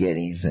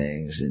forgetting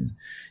things, and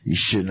you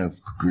shouldn't have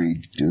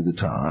agreed to do the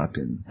talk.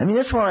 And I mean,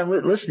 that's what I'm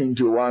listening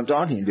to while I'm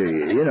talking to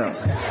you. You know,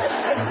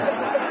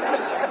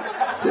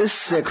 this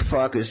sick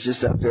fuck is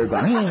just up there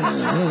going. You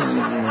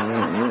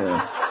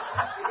know.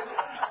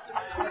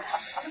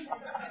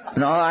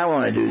 And all I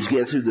want to do is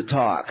get through the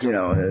talk. You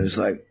know, and it's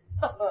like,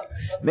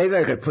 maybe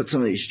I could put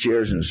some of these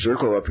chairs in a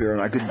circle up here,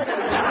 and I could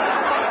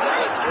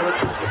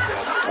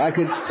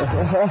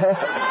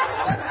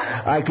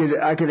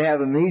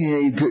have a meeting,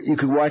 and you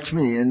could watch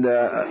me and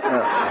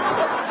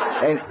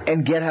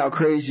get how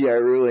crazy I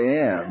really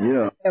am, you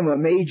know. I'm a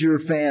major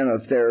fan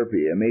of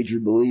therapy, a major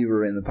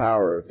believer in the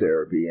power of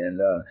therapy, and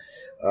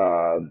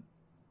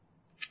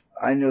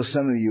I know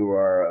some of you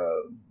are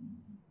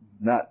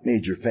not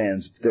major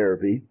fans of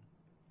therapy.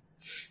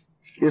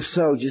 If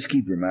so, just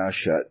keep your mouth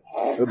shut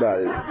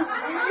about it.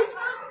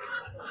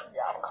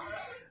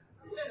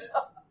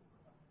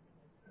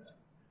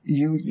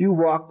 You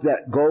walk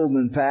that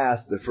golden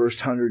path the first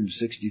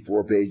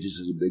 164 pages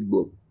of the big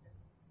book.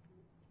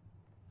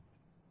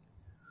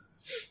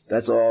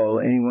 That's all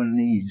anyone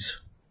needs.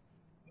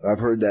 I've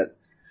heard that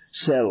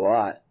said a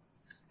lot.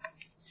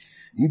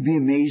 You'd be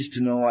amazed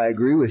to know I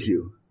agree with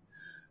you.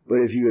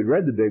 But if you had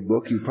read the big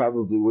book, you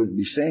probably wouldn't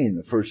be saying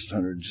the first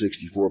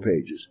 164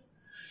 pages.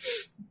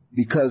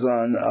 Because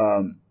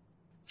on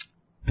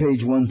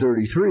page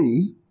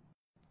 133,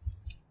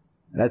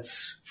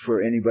 that's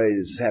for anybody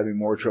that's having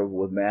more trouble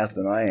with math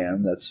than I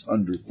am, that's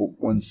under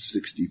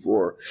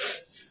 164,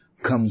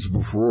 comes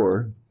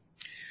before.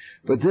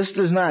 But this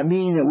does not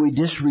mean that we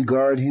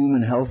disregard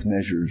human health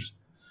measures.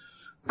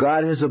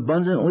 God has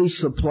abundantly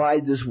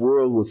supplied this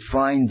world with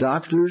fine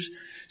doctors,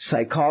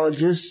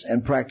 psychologists,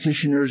 and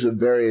practitioners of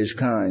various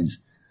kinds.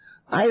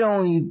 I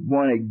don't even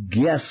want to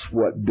guess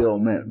what Bill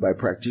meant by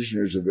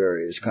practitioners of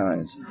various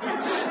kinds.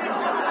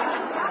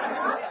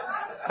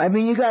 I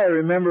mean, you got to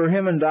remember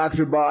him and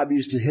Dr. Bob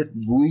used to hit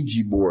the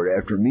Ouija board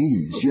after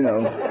meetings, you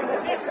know.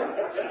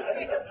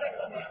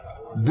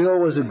 Bill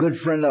was a good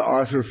friend of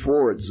Arthur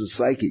Ford's, the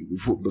psychic,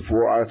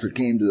 before Arthur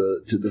came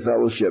to the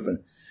fellowship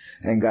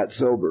and got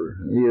sober,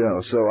 you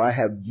know. So I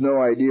have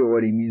no idea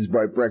what he means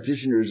by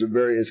practitioners of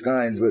various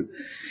kinds, but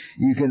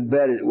you can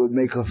bet it would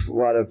make a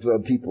lot of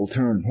people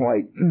turn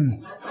white.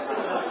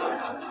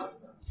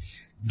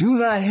 Do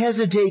not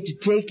hesitate to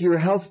take your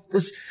health.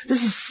 This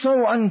is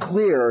so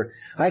unclear.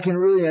 I can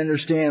really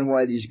understand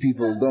why these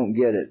people don't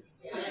get it.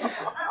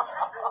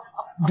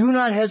 Do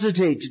not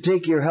hesitate to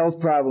take your health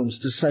problems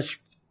to such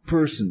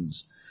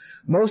persons.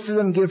 Most of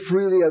them give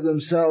freely of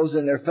themselves,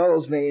 and their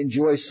fellows may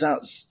enjoy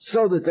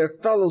so that their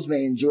fellows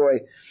may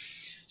enjoy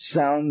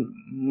sound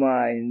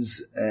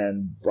minds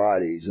and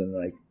bodies. And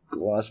I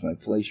lost my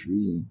place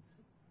reading.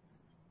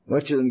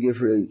 Much of them give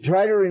freely.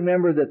 Try to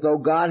remember that though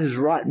God has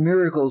wrought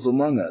miracles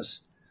among us,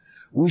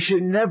 we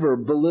should never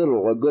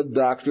belittle a good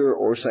doctor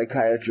or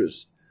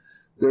psychiatrist.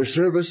 Their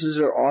services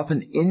are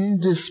often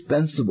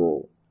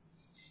indispensable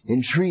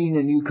in treating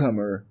a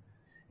newcomer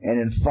and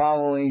in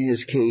following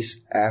his case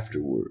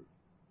afterward.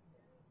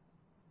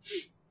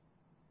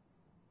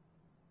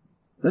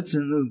 That's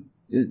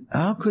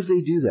how could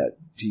they do that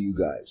to you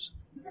guys?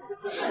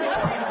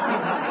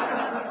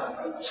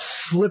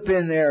 Slip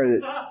in there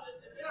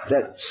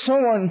that's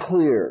so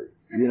unclear,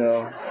 you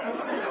know.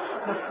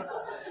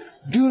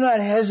 Do not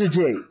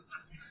hesitate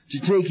to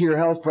take your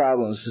health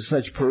problems to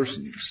such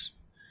persons.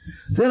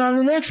 Then on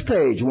the next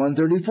page,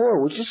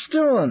 134, which is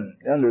still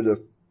under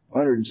the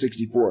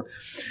 164,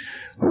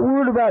 a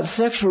word about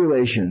sex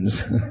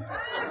relations.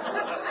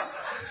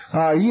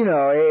 You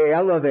know,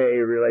 I love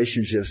AA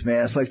relationships,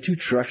 man. It's like two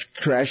trash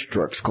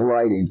trucks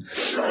colliding.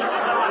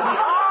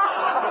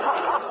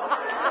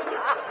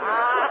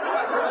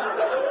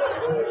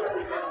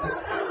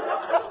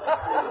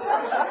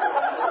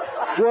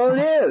 Well,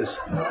 it is.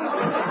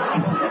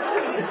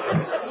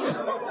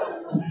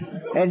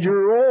 And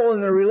your role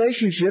in the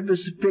relationship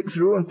is to pick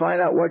through and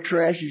find out what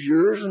trash is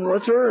yours and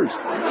what's hers.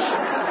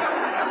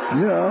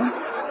 You know.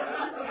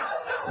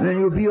 And then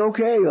you'll be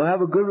okay. You'll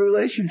have a good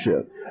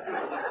relationship.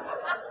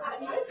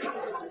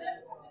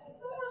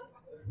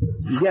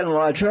 You get in a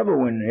lot of trouble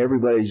when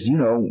everybody's, you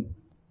know,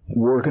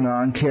 working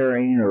on,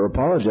 caring, or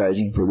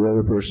apologizing for the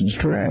other person's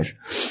trash.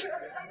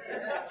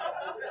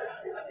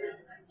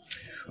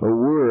 A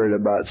word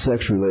about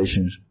sex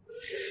relations.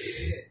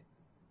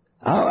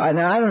 I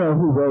don't know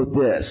who wrote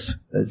this.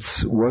 It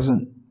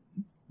wasn't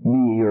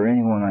me or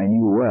anyone I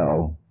knew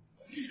well,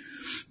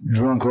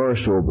 drunk or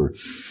sober.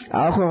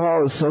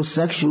 Alcohol is so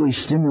sexually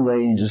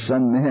stimulating to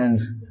some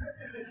men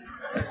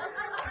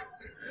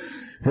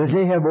that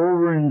they have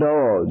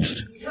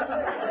overindulged.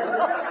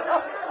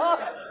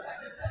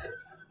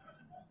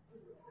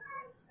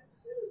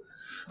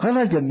 I'd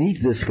like to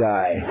meet this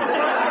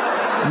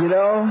guy, you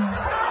know?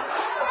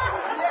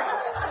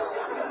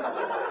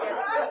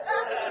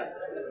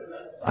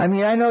 I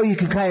mean, I know you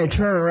can kind of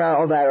turn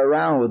all that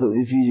around with it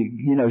if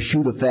you know,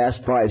 shoot a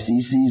fast 5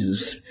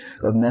 cc's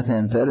of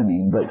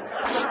methamphetamine, but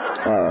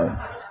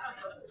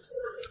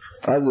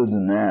other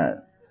than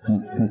that,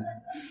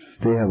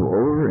 they have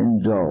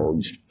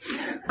overindulged.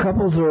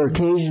 Couples are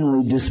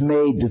occasionally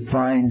dismayed to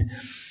find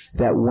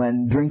that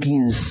when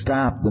drinking is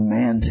stopped, the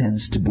man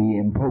tends to be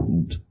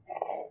impotent.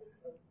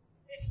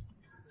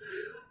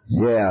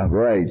 Yeah,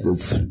 right.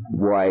 That's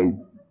why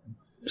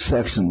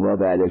Sex and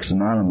Love Addicts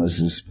Anonymous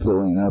is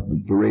filling up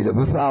at the rate of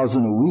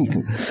 1,000 a week.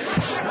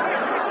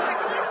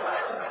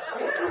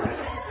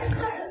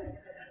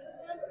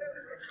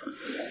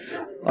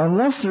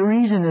 Unless the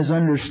reason is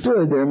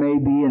understood, there may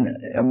be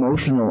an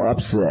emotional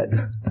upset.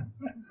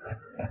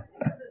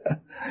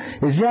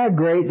 Is that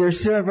great?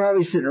 They're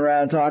probably sitting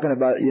around talking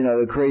about, you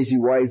know, the crazy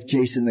wife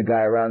chasing the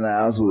guy around the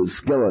house with a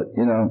skillet,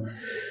 you know.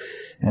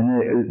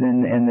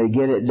 And they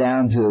get it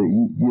down to,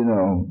 you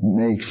know,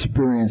 may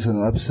experience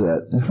an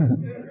upset.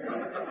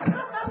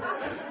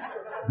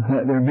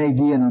 There may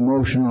be an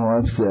emotional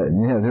upset.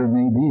 Yeah, there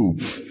may be.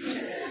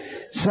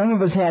 Some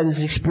of us had this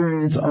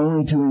experience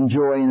only to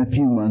enjoy in a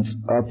few months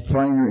a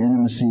finer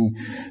intimacy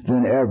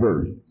than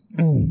ever.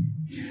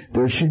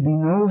 There should be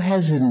no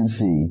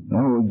hesitancy.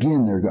 Oh,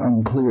 again, they're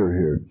unclear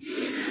here.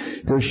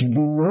 There should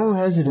be no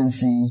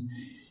hesitancy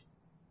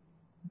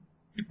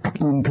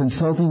in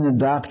consulting a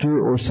doctor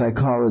or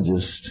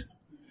psychologist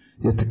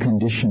if the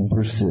condition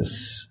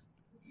persists.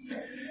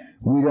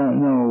 We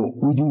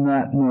do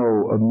not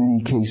know of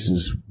many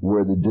cases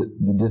where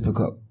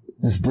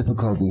this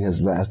difficulty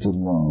has lasted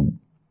long.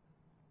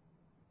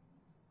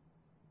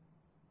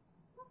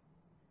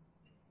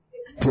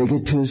 Take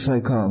it to a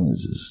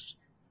psychologist.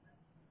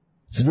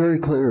 It's very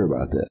clear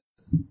about that.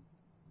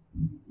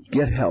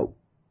 Get help.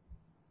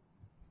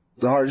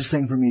 The hardest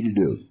thing for me to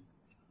do.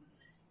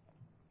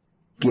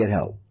 Get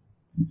help.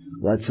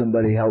 Let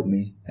somebody help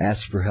me.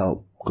 Ask for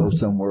help. Go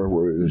somewhere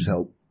where there's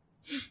help.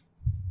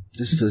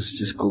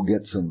 Just go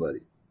get somebody.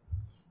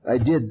 I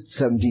did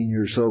 17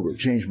 years sober.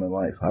 Changed my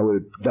life. I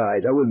would have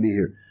died. I wouldn't be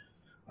here.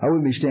 I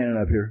wouldn't be standing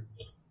up here.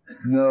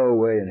 No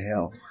way in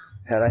hell.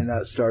 Had I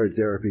not started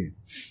therapy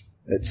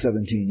at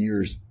 17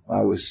 years,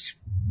 I was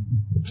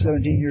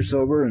 17 years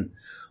sober, and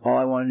all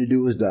I wanted to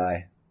do was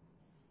die.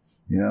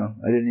 You know,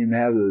 I didn't even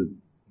have the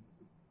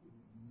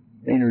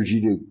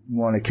energy to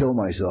want to kill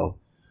myself.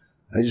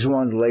 I just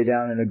wanted to lay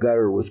down in a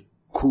gutter with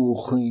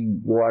cool,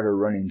 clean water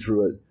running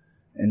through it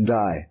and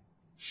die.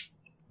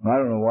 I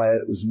don't know why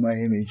it was my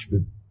image,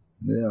 but,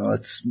 you know,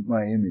 it's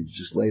my image.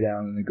 Just lay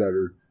down in the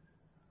gutter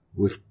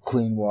with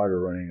clean water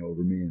running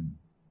over me and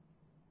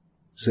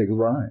say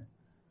goodbye.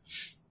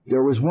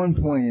 There was one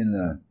point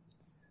in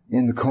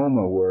the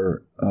coma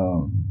where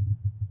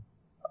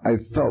I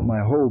felt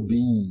my whole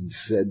being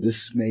said,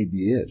 this may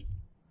be it.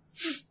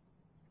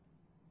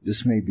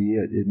 This may be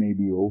it. It may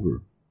be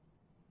over.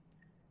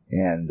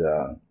 And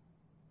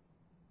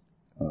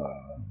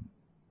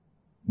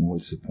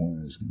what's the point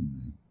I was going to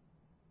make?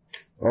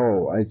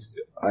 Oh,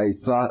 I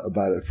thought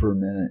about it for a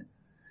minute,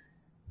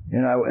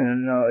 and I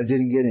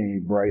didn't get any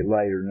bright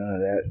light or none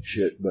of that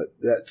shit. But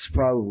that's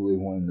probably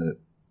when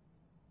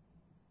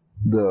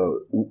the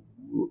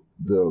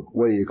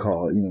what do you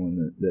call it? You know,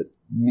 when that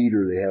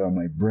meter they had on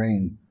my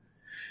brain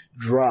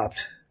dropped,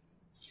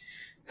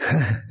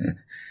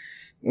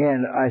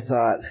 and I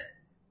thought,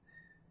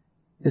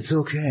 it's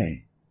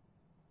okay.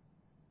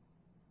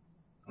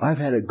 I've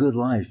had a good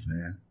life,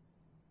 man.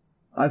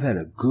 I've had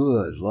a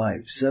good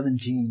life.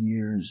 17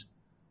 years,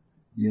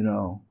 you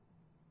know,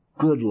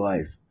 good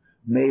life.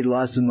 Made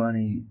lots of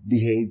money,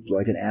 behaved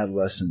like an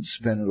adolescent,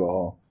 spent it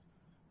all.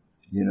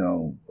 You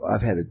know,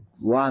 I've had a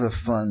lot of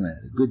fun,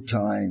 had a good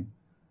time.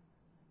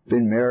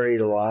 Been married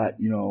a lot,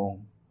 you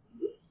know.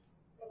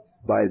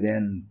 By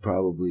then,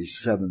 probably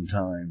 7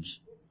 times.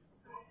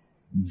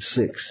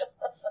 6.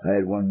 I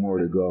had 1 more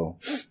to go.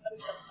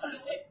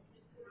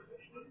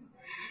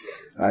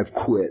 I've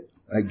quit.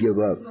 I give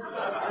up.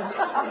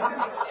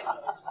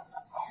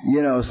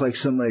 You know, it's like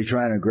somebody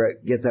trying to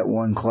get that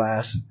one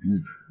class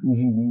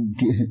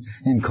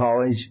in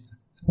college,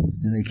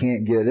 and they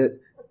can't get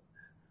it.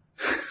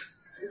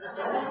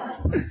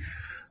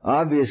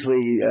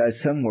 Obviously,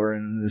 somewhere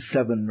in the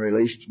 7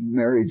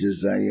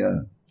 marriages, I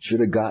should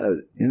have got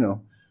it. You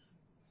know,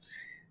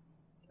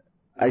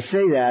 I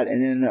say that,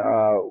 and then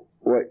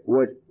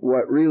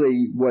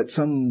what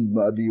some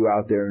of you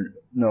out there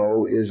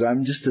know is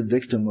I'm just a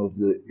victim of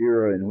the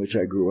era in which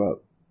I grew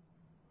up.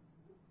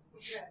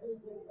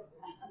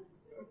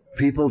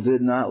 People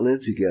did not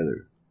live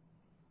together.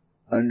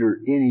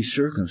 Under any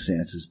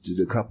circumstances did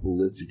a couple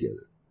live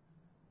together.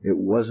 It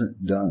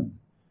wasn't done.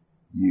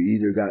 You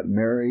either got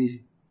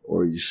married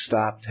or you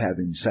stopped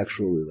having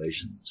sexual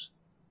relations.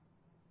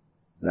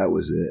 That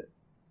was it.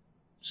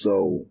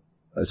 So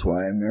that's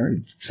why I'm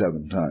married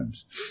 7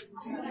 times.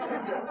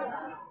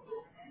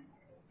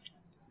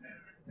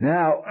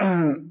 Now,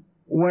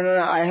 when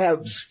I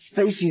have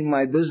facing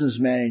my business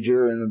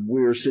manager and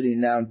we were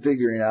sitting down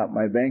figuring out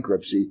my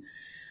bankruptcy,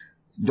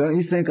 don't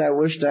you think I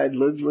wished I'd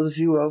lived with a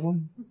few of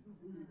them?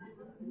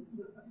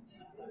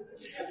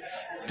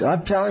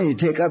 I'm telling you,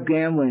 take up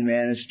gambling,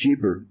 man. It's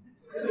cheaper.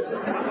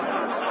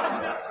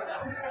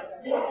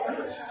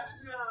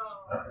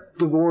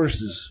 Divorce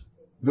is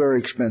very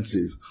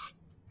expensive.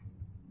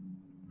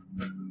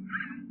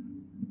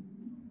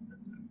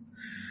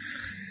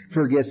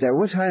 Forget that.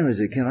 What time is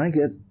it? Can I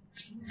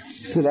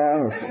sit down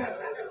or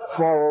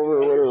fall over or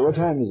whatever? What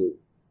time is it?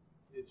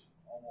 It's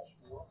almost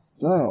 4.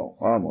 Oh,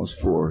 almost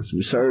 4. So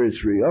we started at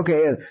 3.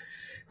 Okay, a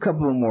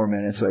couple of more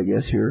minutes, I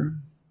guess, here.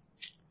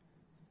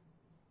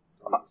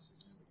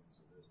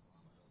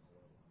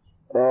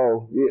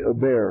 Oh, yeah, a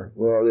bear.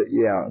 Well,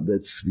 yeah,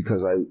 that's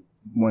because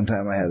one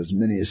time I had as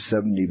many as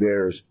 70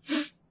 bears.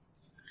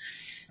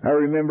 I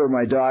remember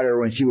my daughter,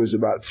 when she was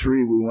about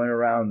 3, we went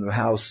around the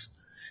house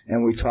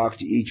and we talked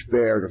to each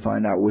bear to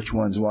find out which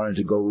ones wanted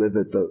to go live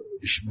at the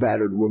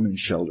battered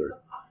women's shelter.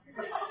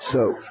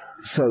 So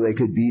they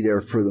could be there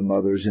for the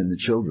mothers and the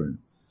children.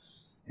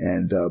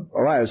 And,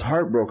 I was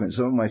heartbroken.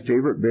 Some of my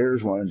favorite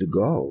bears wanted to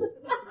go,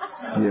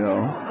 you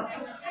know.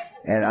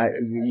 And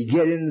you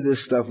get into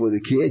this stuff with a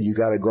kid, you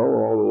gotta go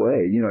all the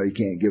way. You know, you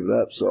can't give it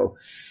up. So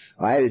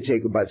I had to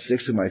take about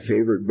 6 of my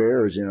favorite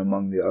bears in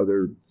among the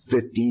other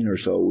 15 or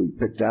so we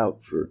picked out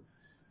for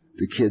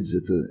the kids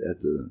at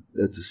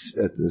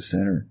the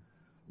center.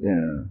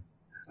 Yeah.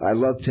 I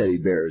love teddy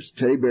bears.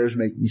 Teddy bears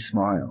make me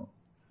smile.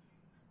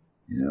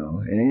 You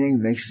know,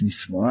 anything makes me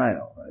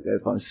smile.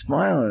 If I'm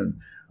smiling,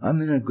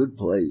 I'm in a good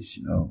place,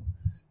 you know.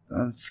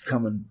 It's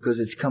coming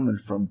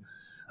from,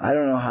 I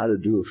don't know how to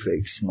do a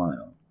fake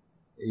smile.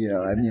 You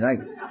know, I mean,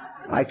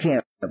 I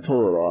can't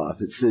pull it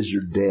off. It says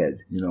you're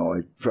dead. You know,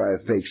 I try a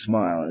fake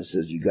smile and it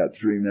says you got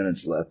 3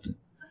 minutes left.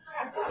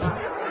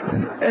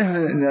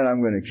 And then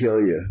I'm going to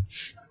kill you.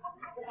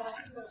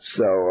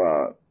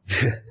 So,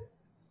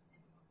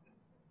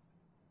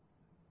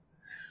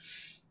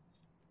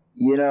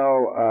 you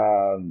know,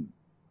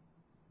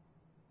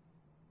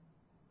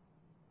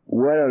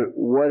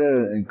 what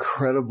an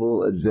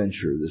incredible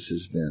adventure this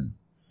has been.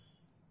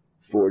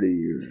 40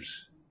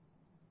 years.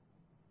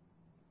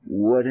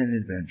 What an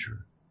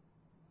adventure.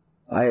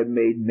 I have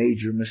made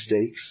major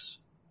mistakes.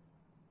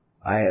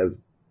 I have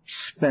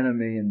spent $1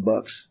 million.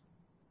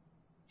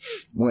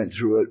 Went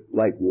through it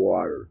like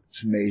water.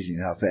 It's amazing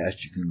how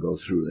fast you can go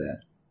through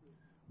that.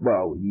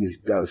 Well, you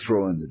gotta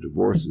throw in the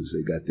divorces.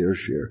 They got their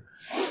share.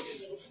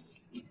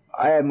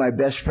 I have my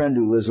best friend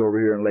who lives over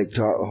here in Lake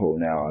Tahoe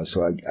now,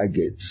 so I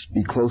get to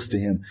be close to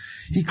him.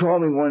 He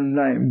called me one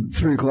night,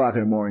 3 o'clock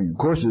in the morning. Of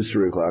course it was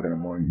 3 o'clock in the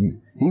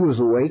morning. He was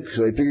awake,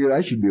 so I figured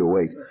I should be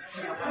awake.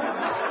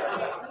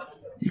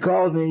 He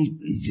called me,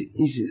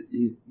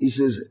 he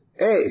says,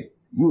 "Hey,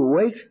 you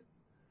awake?"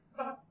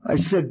 I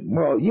said,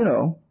 "Well, you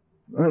know,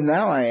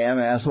 now I am,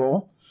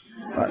 asshole."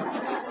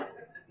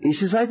 He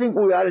says, "I think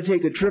we ought to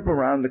take a trip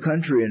around the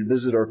country and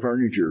visit our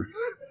furniture."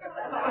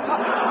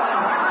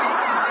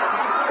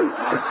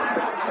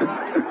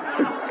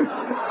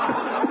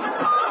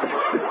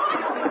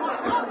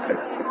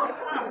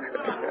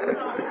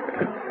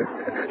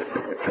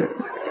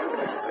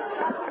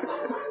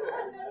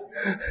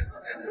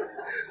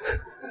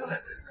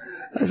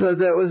 I thought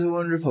that was a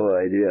wonderful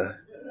idea.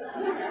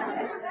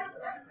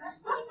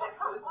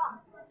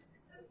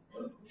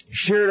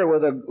 Shared it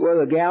with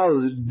a gal who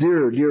was a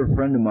dear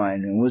friend of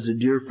mine, and was a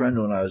dear friend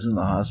when I was in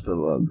the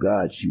hospital. Oh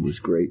God, she was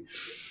great.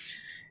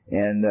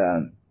 And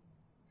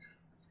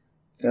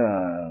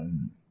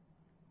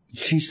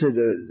she said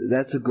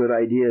that's a good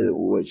idea.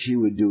 What she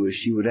would do is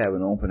she would have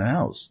an open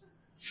house,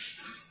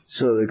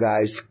 so the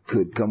guys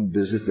could come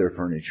visit their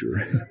furniture.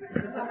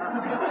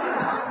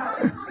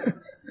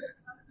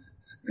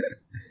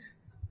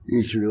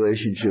 Each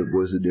relationship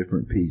was a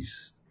different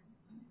piece.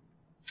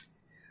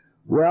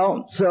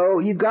 Well, so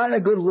you've gotten a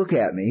good look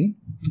at me,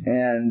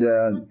 and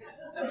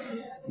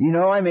you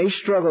know, I may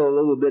struggle a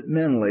little bit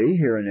mentally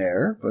here and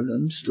there, but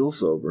I'm still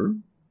sober.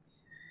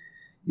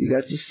 You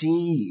got to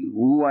see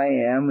who I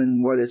am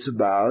and what it's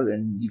about,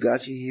 and you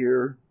got to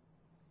hear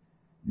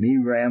me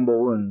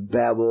ramble and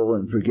babble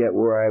and forget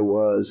where I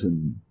was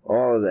and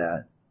all of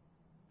that.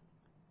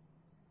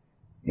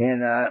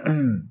 And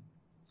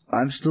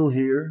I'm still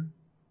here.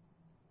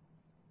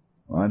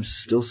 I'm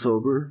still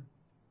sober.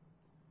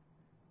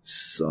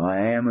 So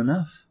I am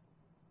enough.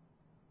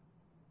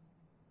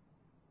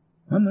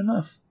 I'm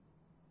enough.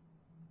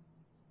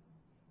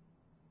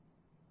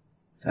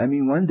 I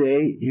mean, one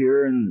day,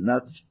 here in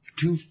not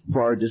too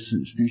far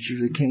distant future,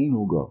 the cane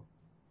will go.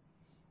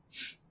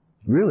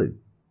 Really.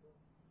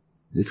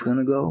 It's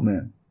gonna go,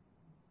 man.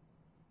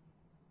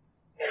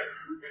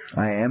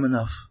 I am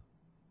enough.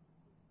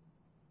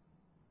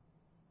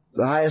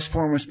 The highest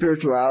form of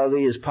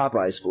spirituality is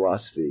Popeye's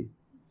philosophy.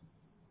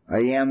 I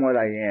am what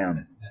I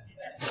am.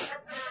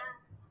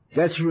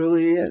 That's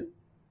really it.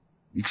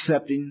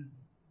 Accepting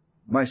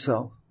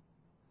myself.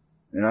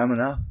 And I'm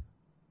enough.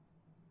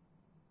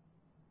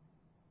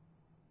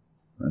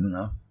 I'm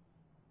enough.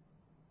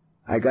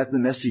 I got the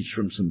message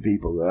from some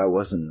people that I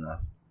wasn't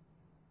enough.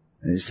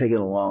 And it's taken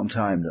a long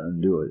time to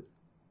undo it.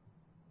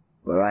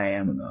 But I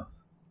am enough.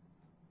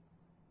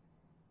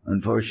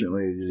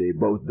 Unfortunately, they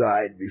both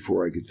died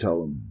before I could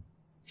tell them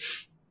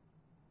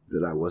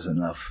that I was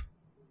enough.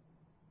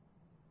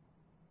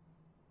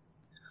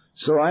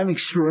 So I'm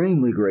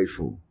extremely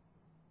grateful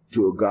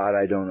to a God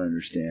I don't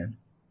understand.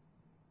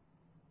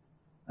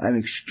 I'm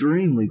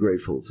extremely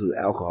grateful to the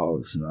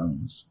Alcoholics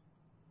Anonymous.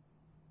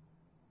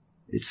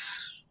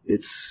 It's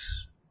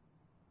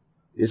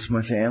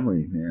my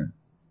family, man.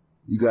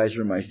 You guys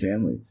are my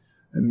family.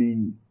 I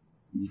mean,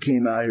 you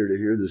came out here to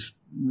hear this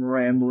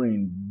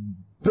rambling,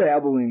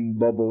 babbling,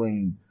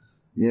 bubbling,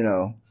 you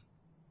know.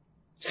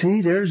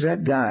 See, there's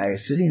that guy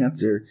sitting up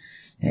there.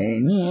 Hey,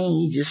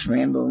 you just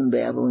ramble and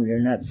babble, you're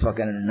not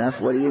fucking enough.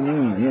 What do you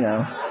mean, you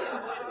know?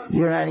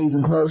 You're not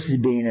even close to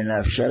being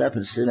enough. Shut up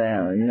and sit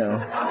down, you know.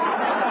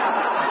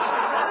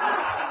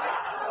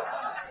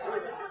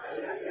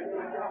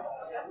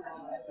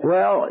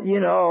 Well, you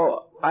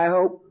know, I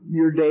hope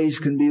your days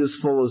can be as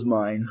full as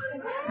mine.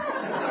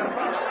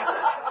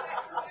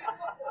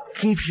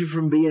 Keeps you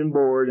from being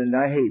bored, and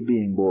I hate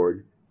being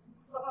bored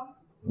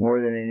more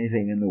than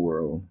anything in the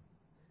world.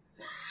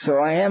 So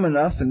I am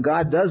enough, and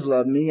God does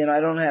love me, and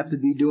I don't have to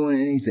be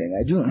doing anything.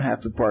 I don't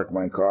have to park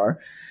my car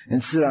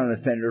and sit on the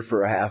fender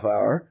for a half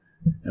hour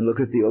and look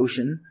at the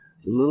ocean.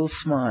 The little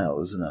smile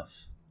is enough.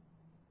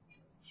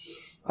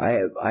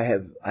 I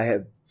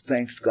have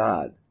thanked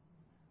God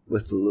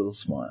with the little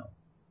smile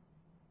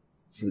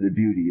for the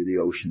beauty of the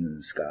ocean and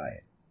the sky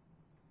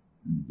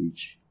and the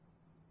beach.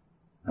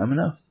 I'm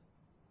enough.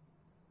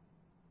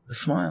 A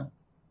smile.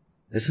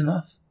 It's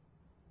enough.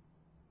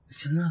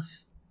 It's enough.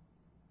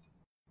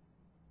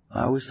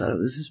 I always thought it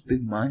was this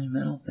big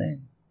monumental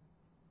thing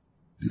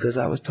because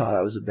I was taught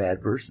I was a bad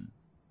person.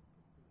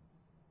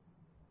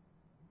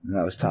 And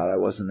I was taught I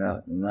wasn't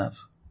enough.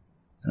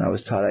 And I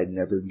was taught I'd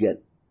never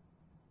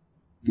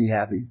be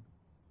happy.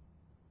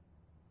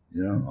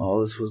 You know,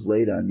 all this was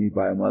laid on me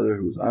by a mother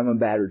I'm a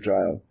battered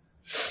child.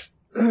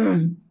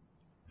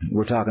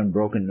 We're talking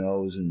broken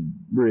nose and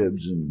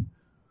ribs and,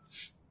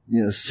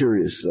 you know,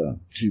 serious,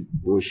 she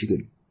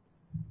could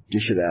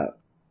dish it out.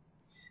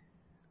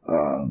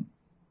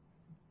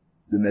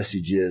 The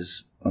message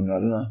is, I'm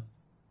not enough.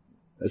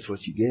 That's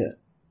what you get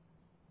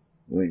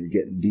when you're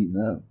getting beaten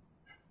up,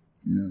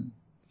 you know.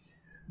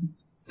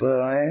 But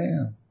I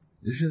am.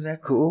 Isn't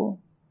that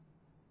cool?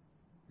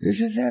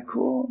 Isn't that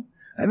cool?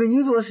 I mean,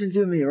 you've listened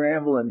to me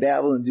ramble and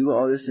babble and do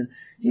all this, and,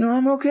 you know,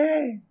 I'm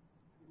okay.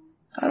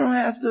 I don't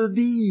have to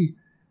be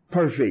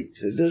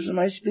perfect.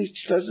 My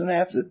speech doesn't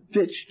have to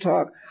pitch,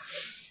 talk,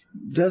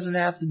 doesn't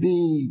have to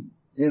be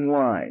in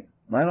line.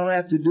 I don't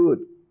have to do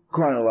it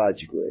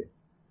chronologically.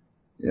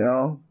 You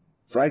know,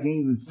 if I can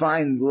even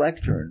find the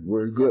lectern,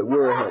 we're good.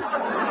 We're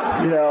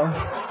ahead. You know,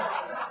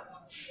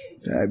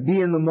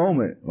 be in the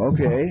moment.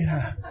 Okay,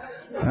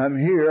 I'm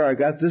here. I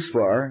got this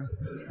far.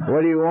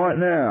 What do you want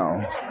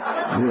now?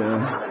 You know,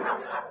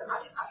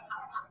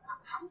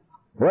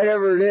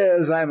 whatever it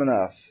is, I'm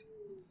enough.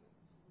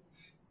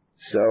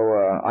 So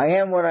I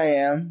am what I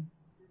am,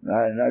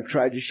 and I've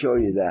tried to show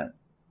you that.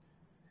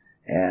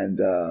 And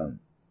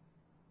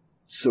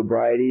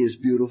sobriety is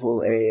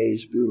beautiful. AA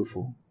is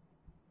beautiful.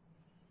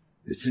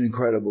 It's an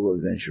incredible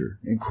adventure.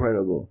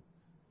 Incredible.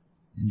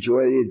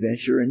 Enjoy the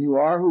adventure. And you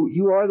are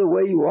the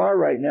way you are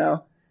right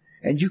now.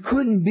 And you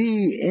couldn't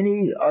be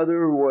any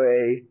other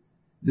way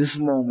this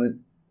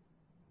moment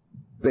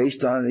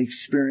based on the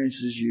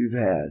experiences you've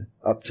had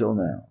up till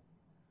now.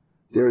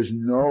 There's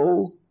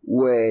no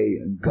way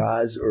in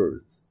God's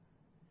earth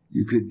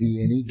you could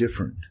be any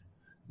different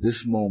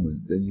this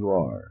moment than you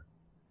are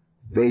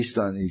based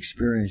on the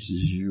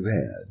experiences you've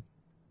had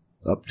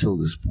up till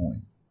this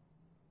point.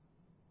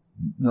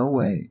 No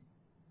way.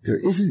 There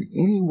isn't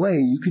any way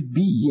you could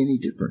be any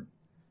different.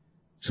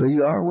 So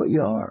you are what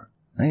you are.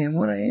 I am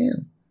what I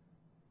am.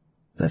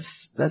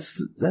 That's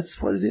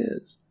what it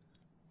is.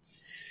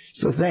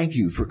 So thank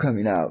you for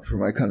coming out, for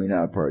my coming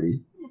out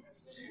party.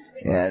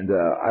 And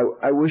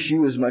I wish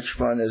you as much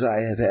fun as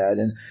I have had.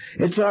 And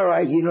it's all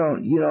right. You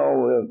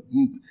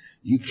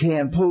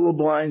can pull the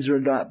blinds or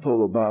not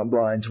pull the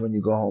blinds when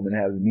you go home and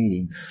have the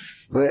meeting.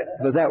 But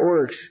that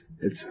works.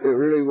 It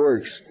really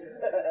works.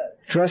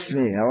 Trust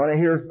me. I want to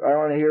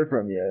hear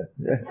from you.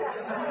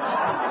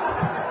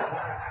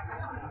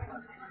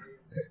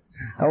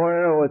 I want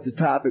to know what the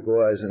topic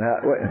was and how.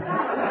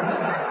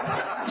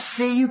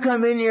 See, you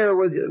come in here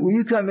with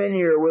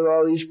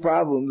all these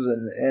problems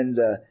and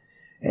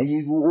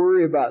you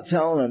worry about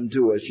telling them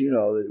to us, you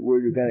know, that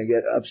we're going to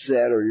get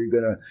upset or you're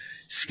going to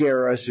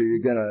scare us or you're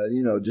going to,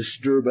 you know,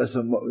 disturb us,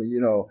 you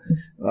know,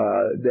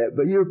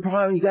 but you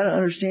got to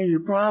understand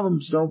your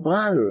problems don't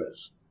bother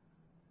us.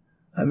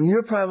 I mean,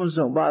 your problems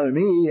don't bother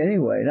me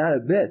anyway, not a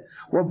bit.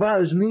 What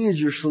bothers me is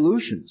your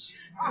solutions.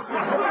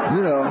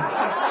 You know,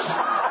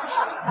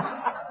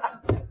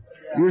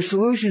 your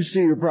solutions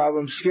to your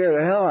problems scare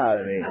the hell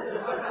out of me,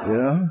 you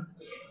know.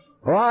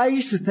 Well, I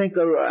used to think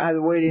the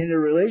way to end a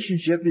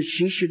relationship is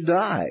she should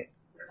die.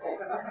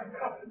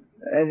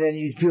 And then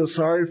you'd feel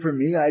sorry for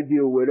me. I'd be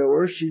a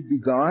widower. She'd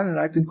be gone, and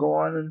I could go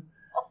on and,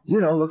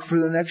 you know, look for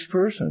the next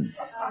person.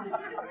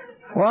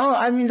 Well,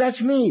 I mean, that's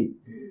me.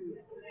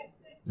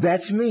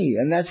 That's me.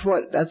 And that's how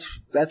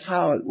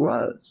it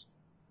was.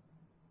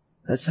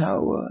 That's how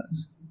it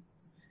was.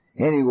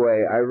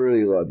 Anyway, I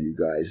really love you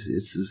guys.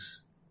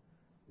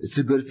 It's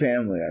a good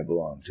family I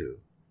belong to.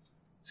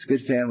 It's a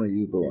good family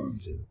you belong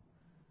to.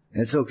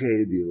 And it's okay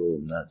to be a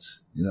little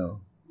nuts, you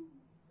know.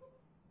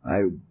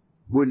 I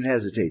wouldn't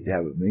hesitate to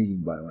have a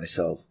meeting by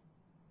myself.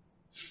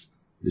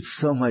 It's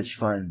so much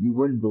fun. You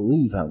wouldn't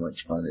believe how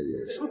much fun it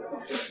is.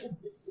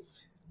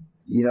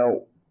 You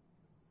know,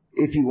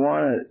 if you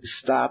want to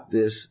stop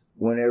this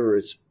whenever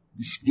it's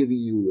giving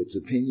you its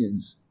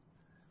opinions,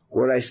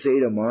 what I say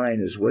to mine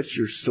is, what's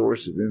your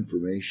source of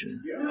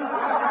information?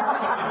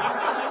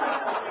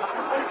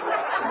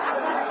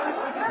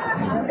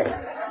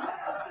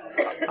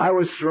 I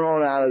was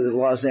thrown out of the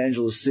Los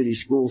Angeles City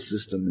school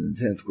system in the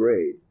 10th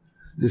grade.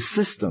 The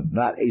system,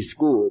 not a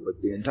school,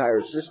 but the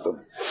entire system.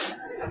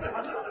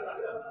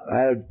 I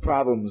had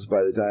problems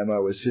by the time I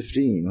was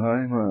 15.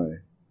 My.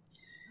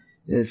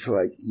 It's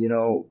like, you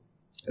know,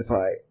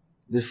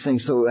 this thing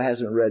so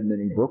hasn't read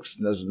many books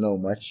and doesn't know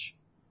much.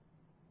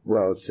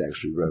 well, it's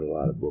actually read a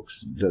lot of books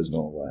and does know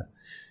a lot.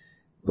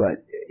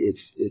 But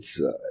it's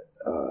the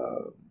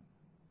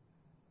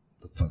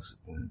fuck's the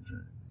point I'm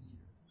trying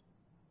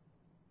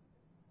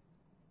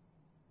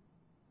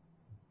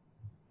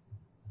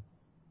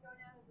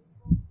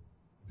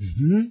to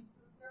do?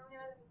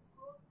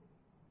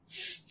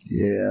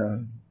 Yeah.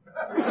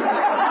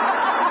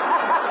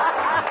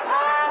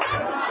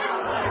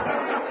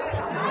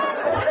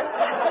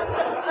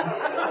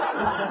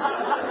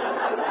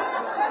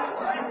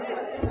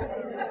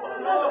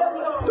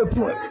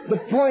 The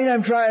point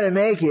I'm trying to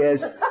make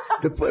is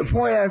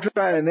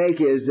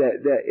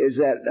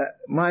that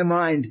my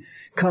mind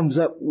comes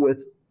up with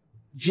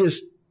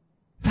just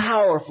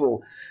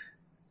powerful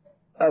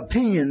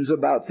opinions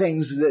about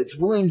things that's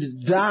willing to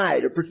die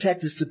to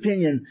protect this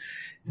opinion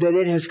that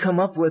it has come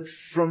up with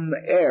from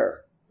the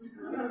air.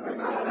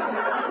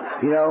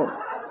 You know,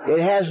 it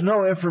has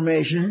no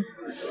information.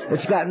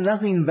 It's got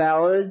nothing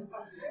valid,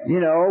 you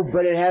know,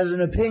 but it has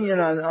an opinion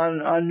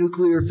on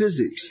nuclear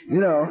physics, you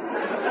know.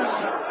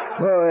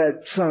 Well,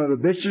 that son of a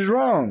bitch is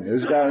wrong.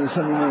 This guy on the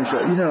Sunday morning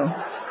show, you know.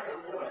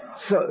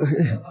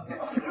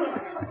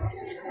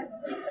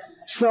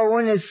 So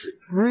when it's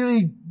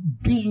really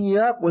beating you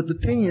up with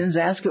opinions,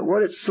 ask it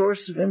what its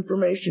source of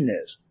information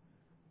is.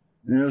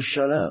 And it'll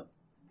shut up.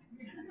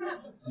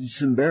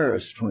 It's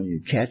embarrassed when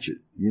you catch it,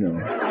 you know.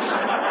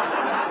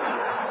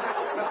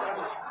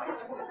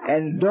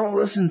 And don't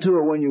listen to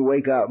it when you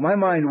wake up. My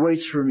mind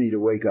waits for me to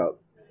wake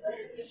up.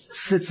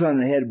 Sits on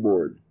the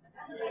headboard.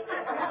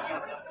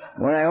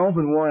 When I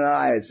open one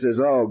eye, it says,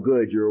 oh,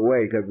 good, you're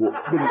awake. I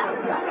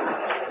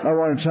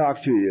want to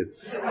talk to you.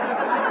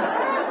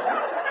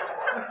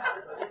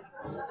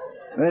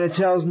 And then it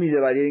tells me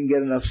that I didn't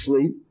get enough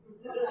sleep.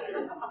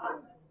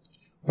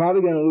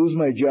 Probably going to lose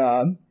my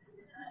job.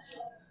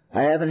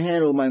 I haven't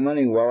handled my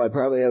money well. I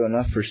probably have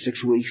enough for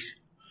 6 weeks.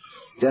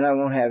 Then I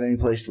won't have any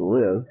place to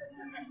live.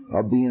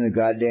 I'll be in the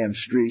goddamn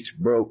streets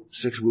broke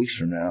 6 weeks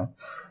from now.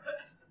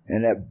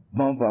 And that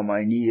bump on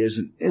my knee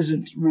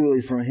isn't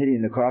really from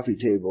hitting the coffee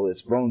table.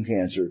 It's bone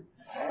cancer.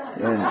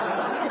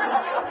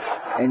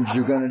 And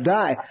you're gonna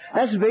die.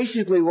 That's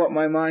basically what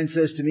my mind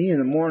says to me in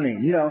the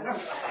morning, you know.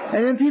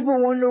 And then people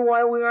wonder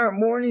why we aren't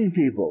morning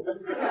people.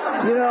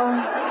 You know?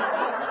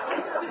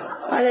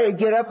 I gotta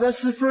get up,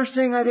 that's the first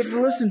thing I get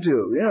to listen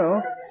to, you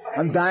know.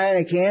 I'm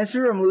dying of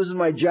cancer, I'm losing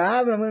my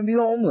job, and I'm gonna be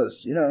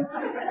homeless, you know.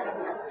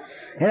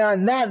 And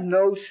on that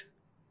note,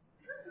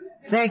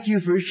 thank you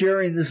for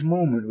sharing this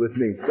moment with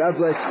me. God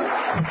bless you.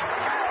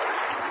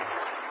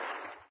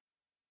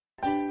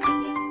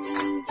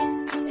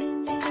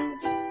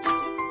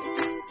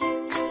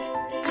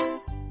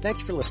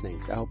 Thanks for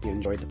listening. I hope you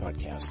enjoyed the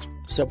podcast.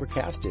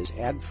 Sobercast is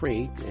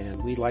ad-free,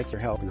 and we'd like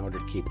your help in order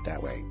to keep it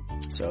that way.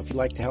 So if you'd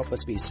like to help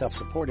us be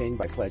self-supporting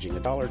by pledging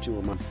 $1 or $2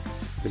 a month,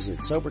 visit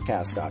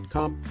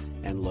Sobercast.com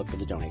and look for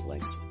the donate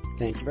links.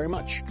 Thank you very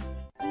much.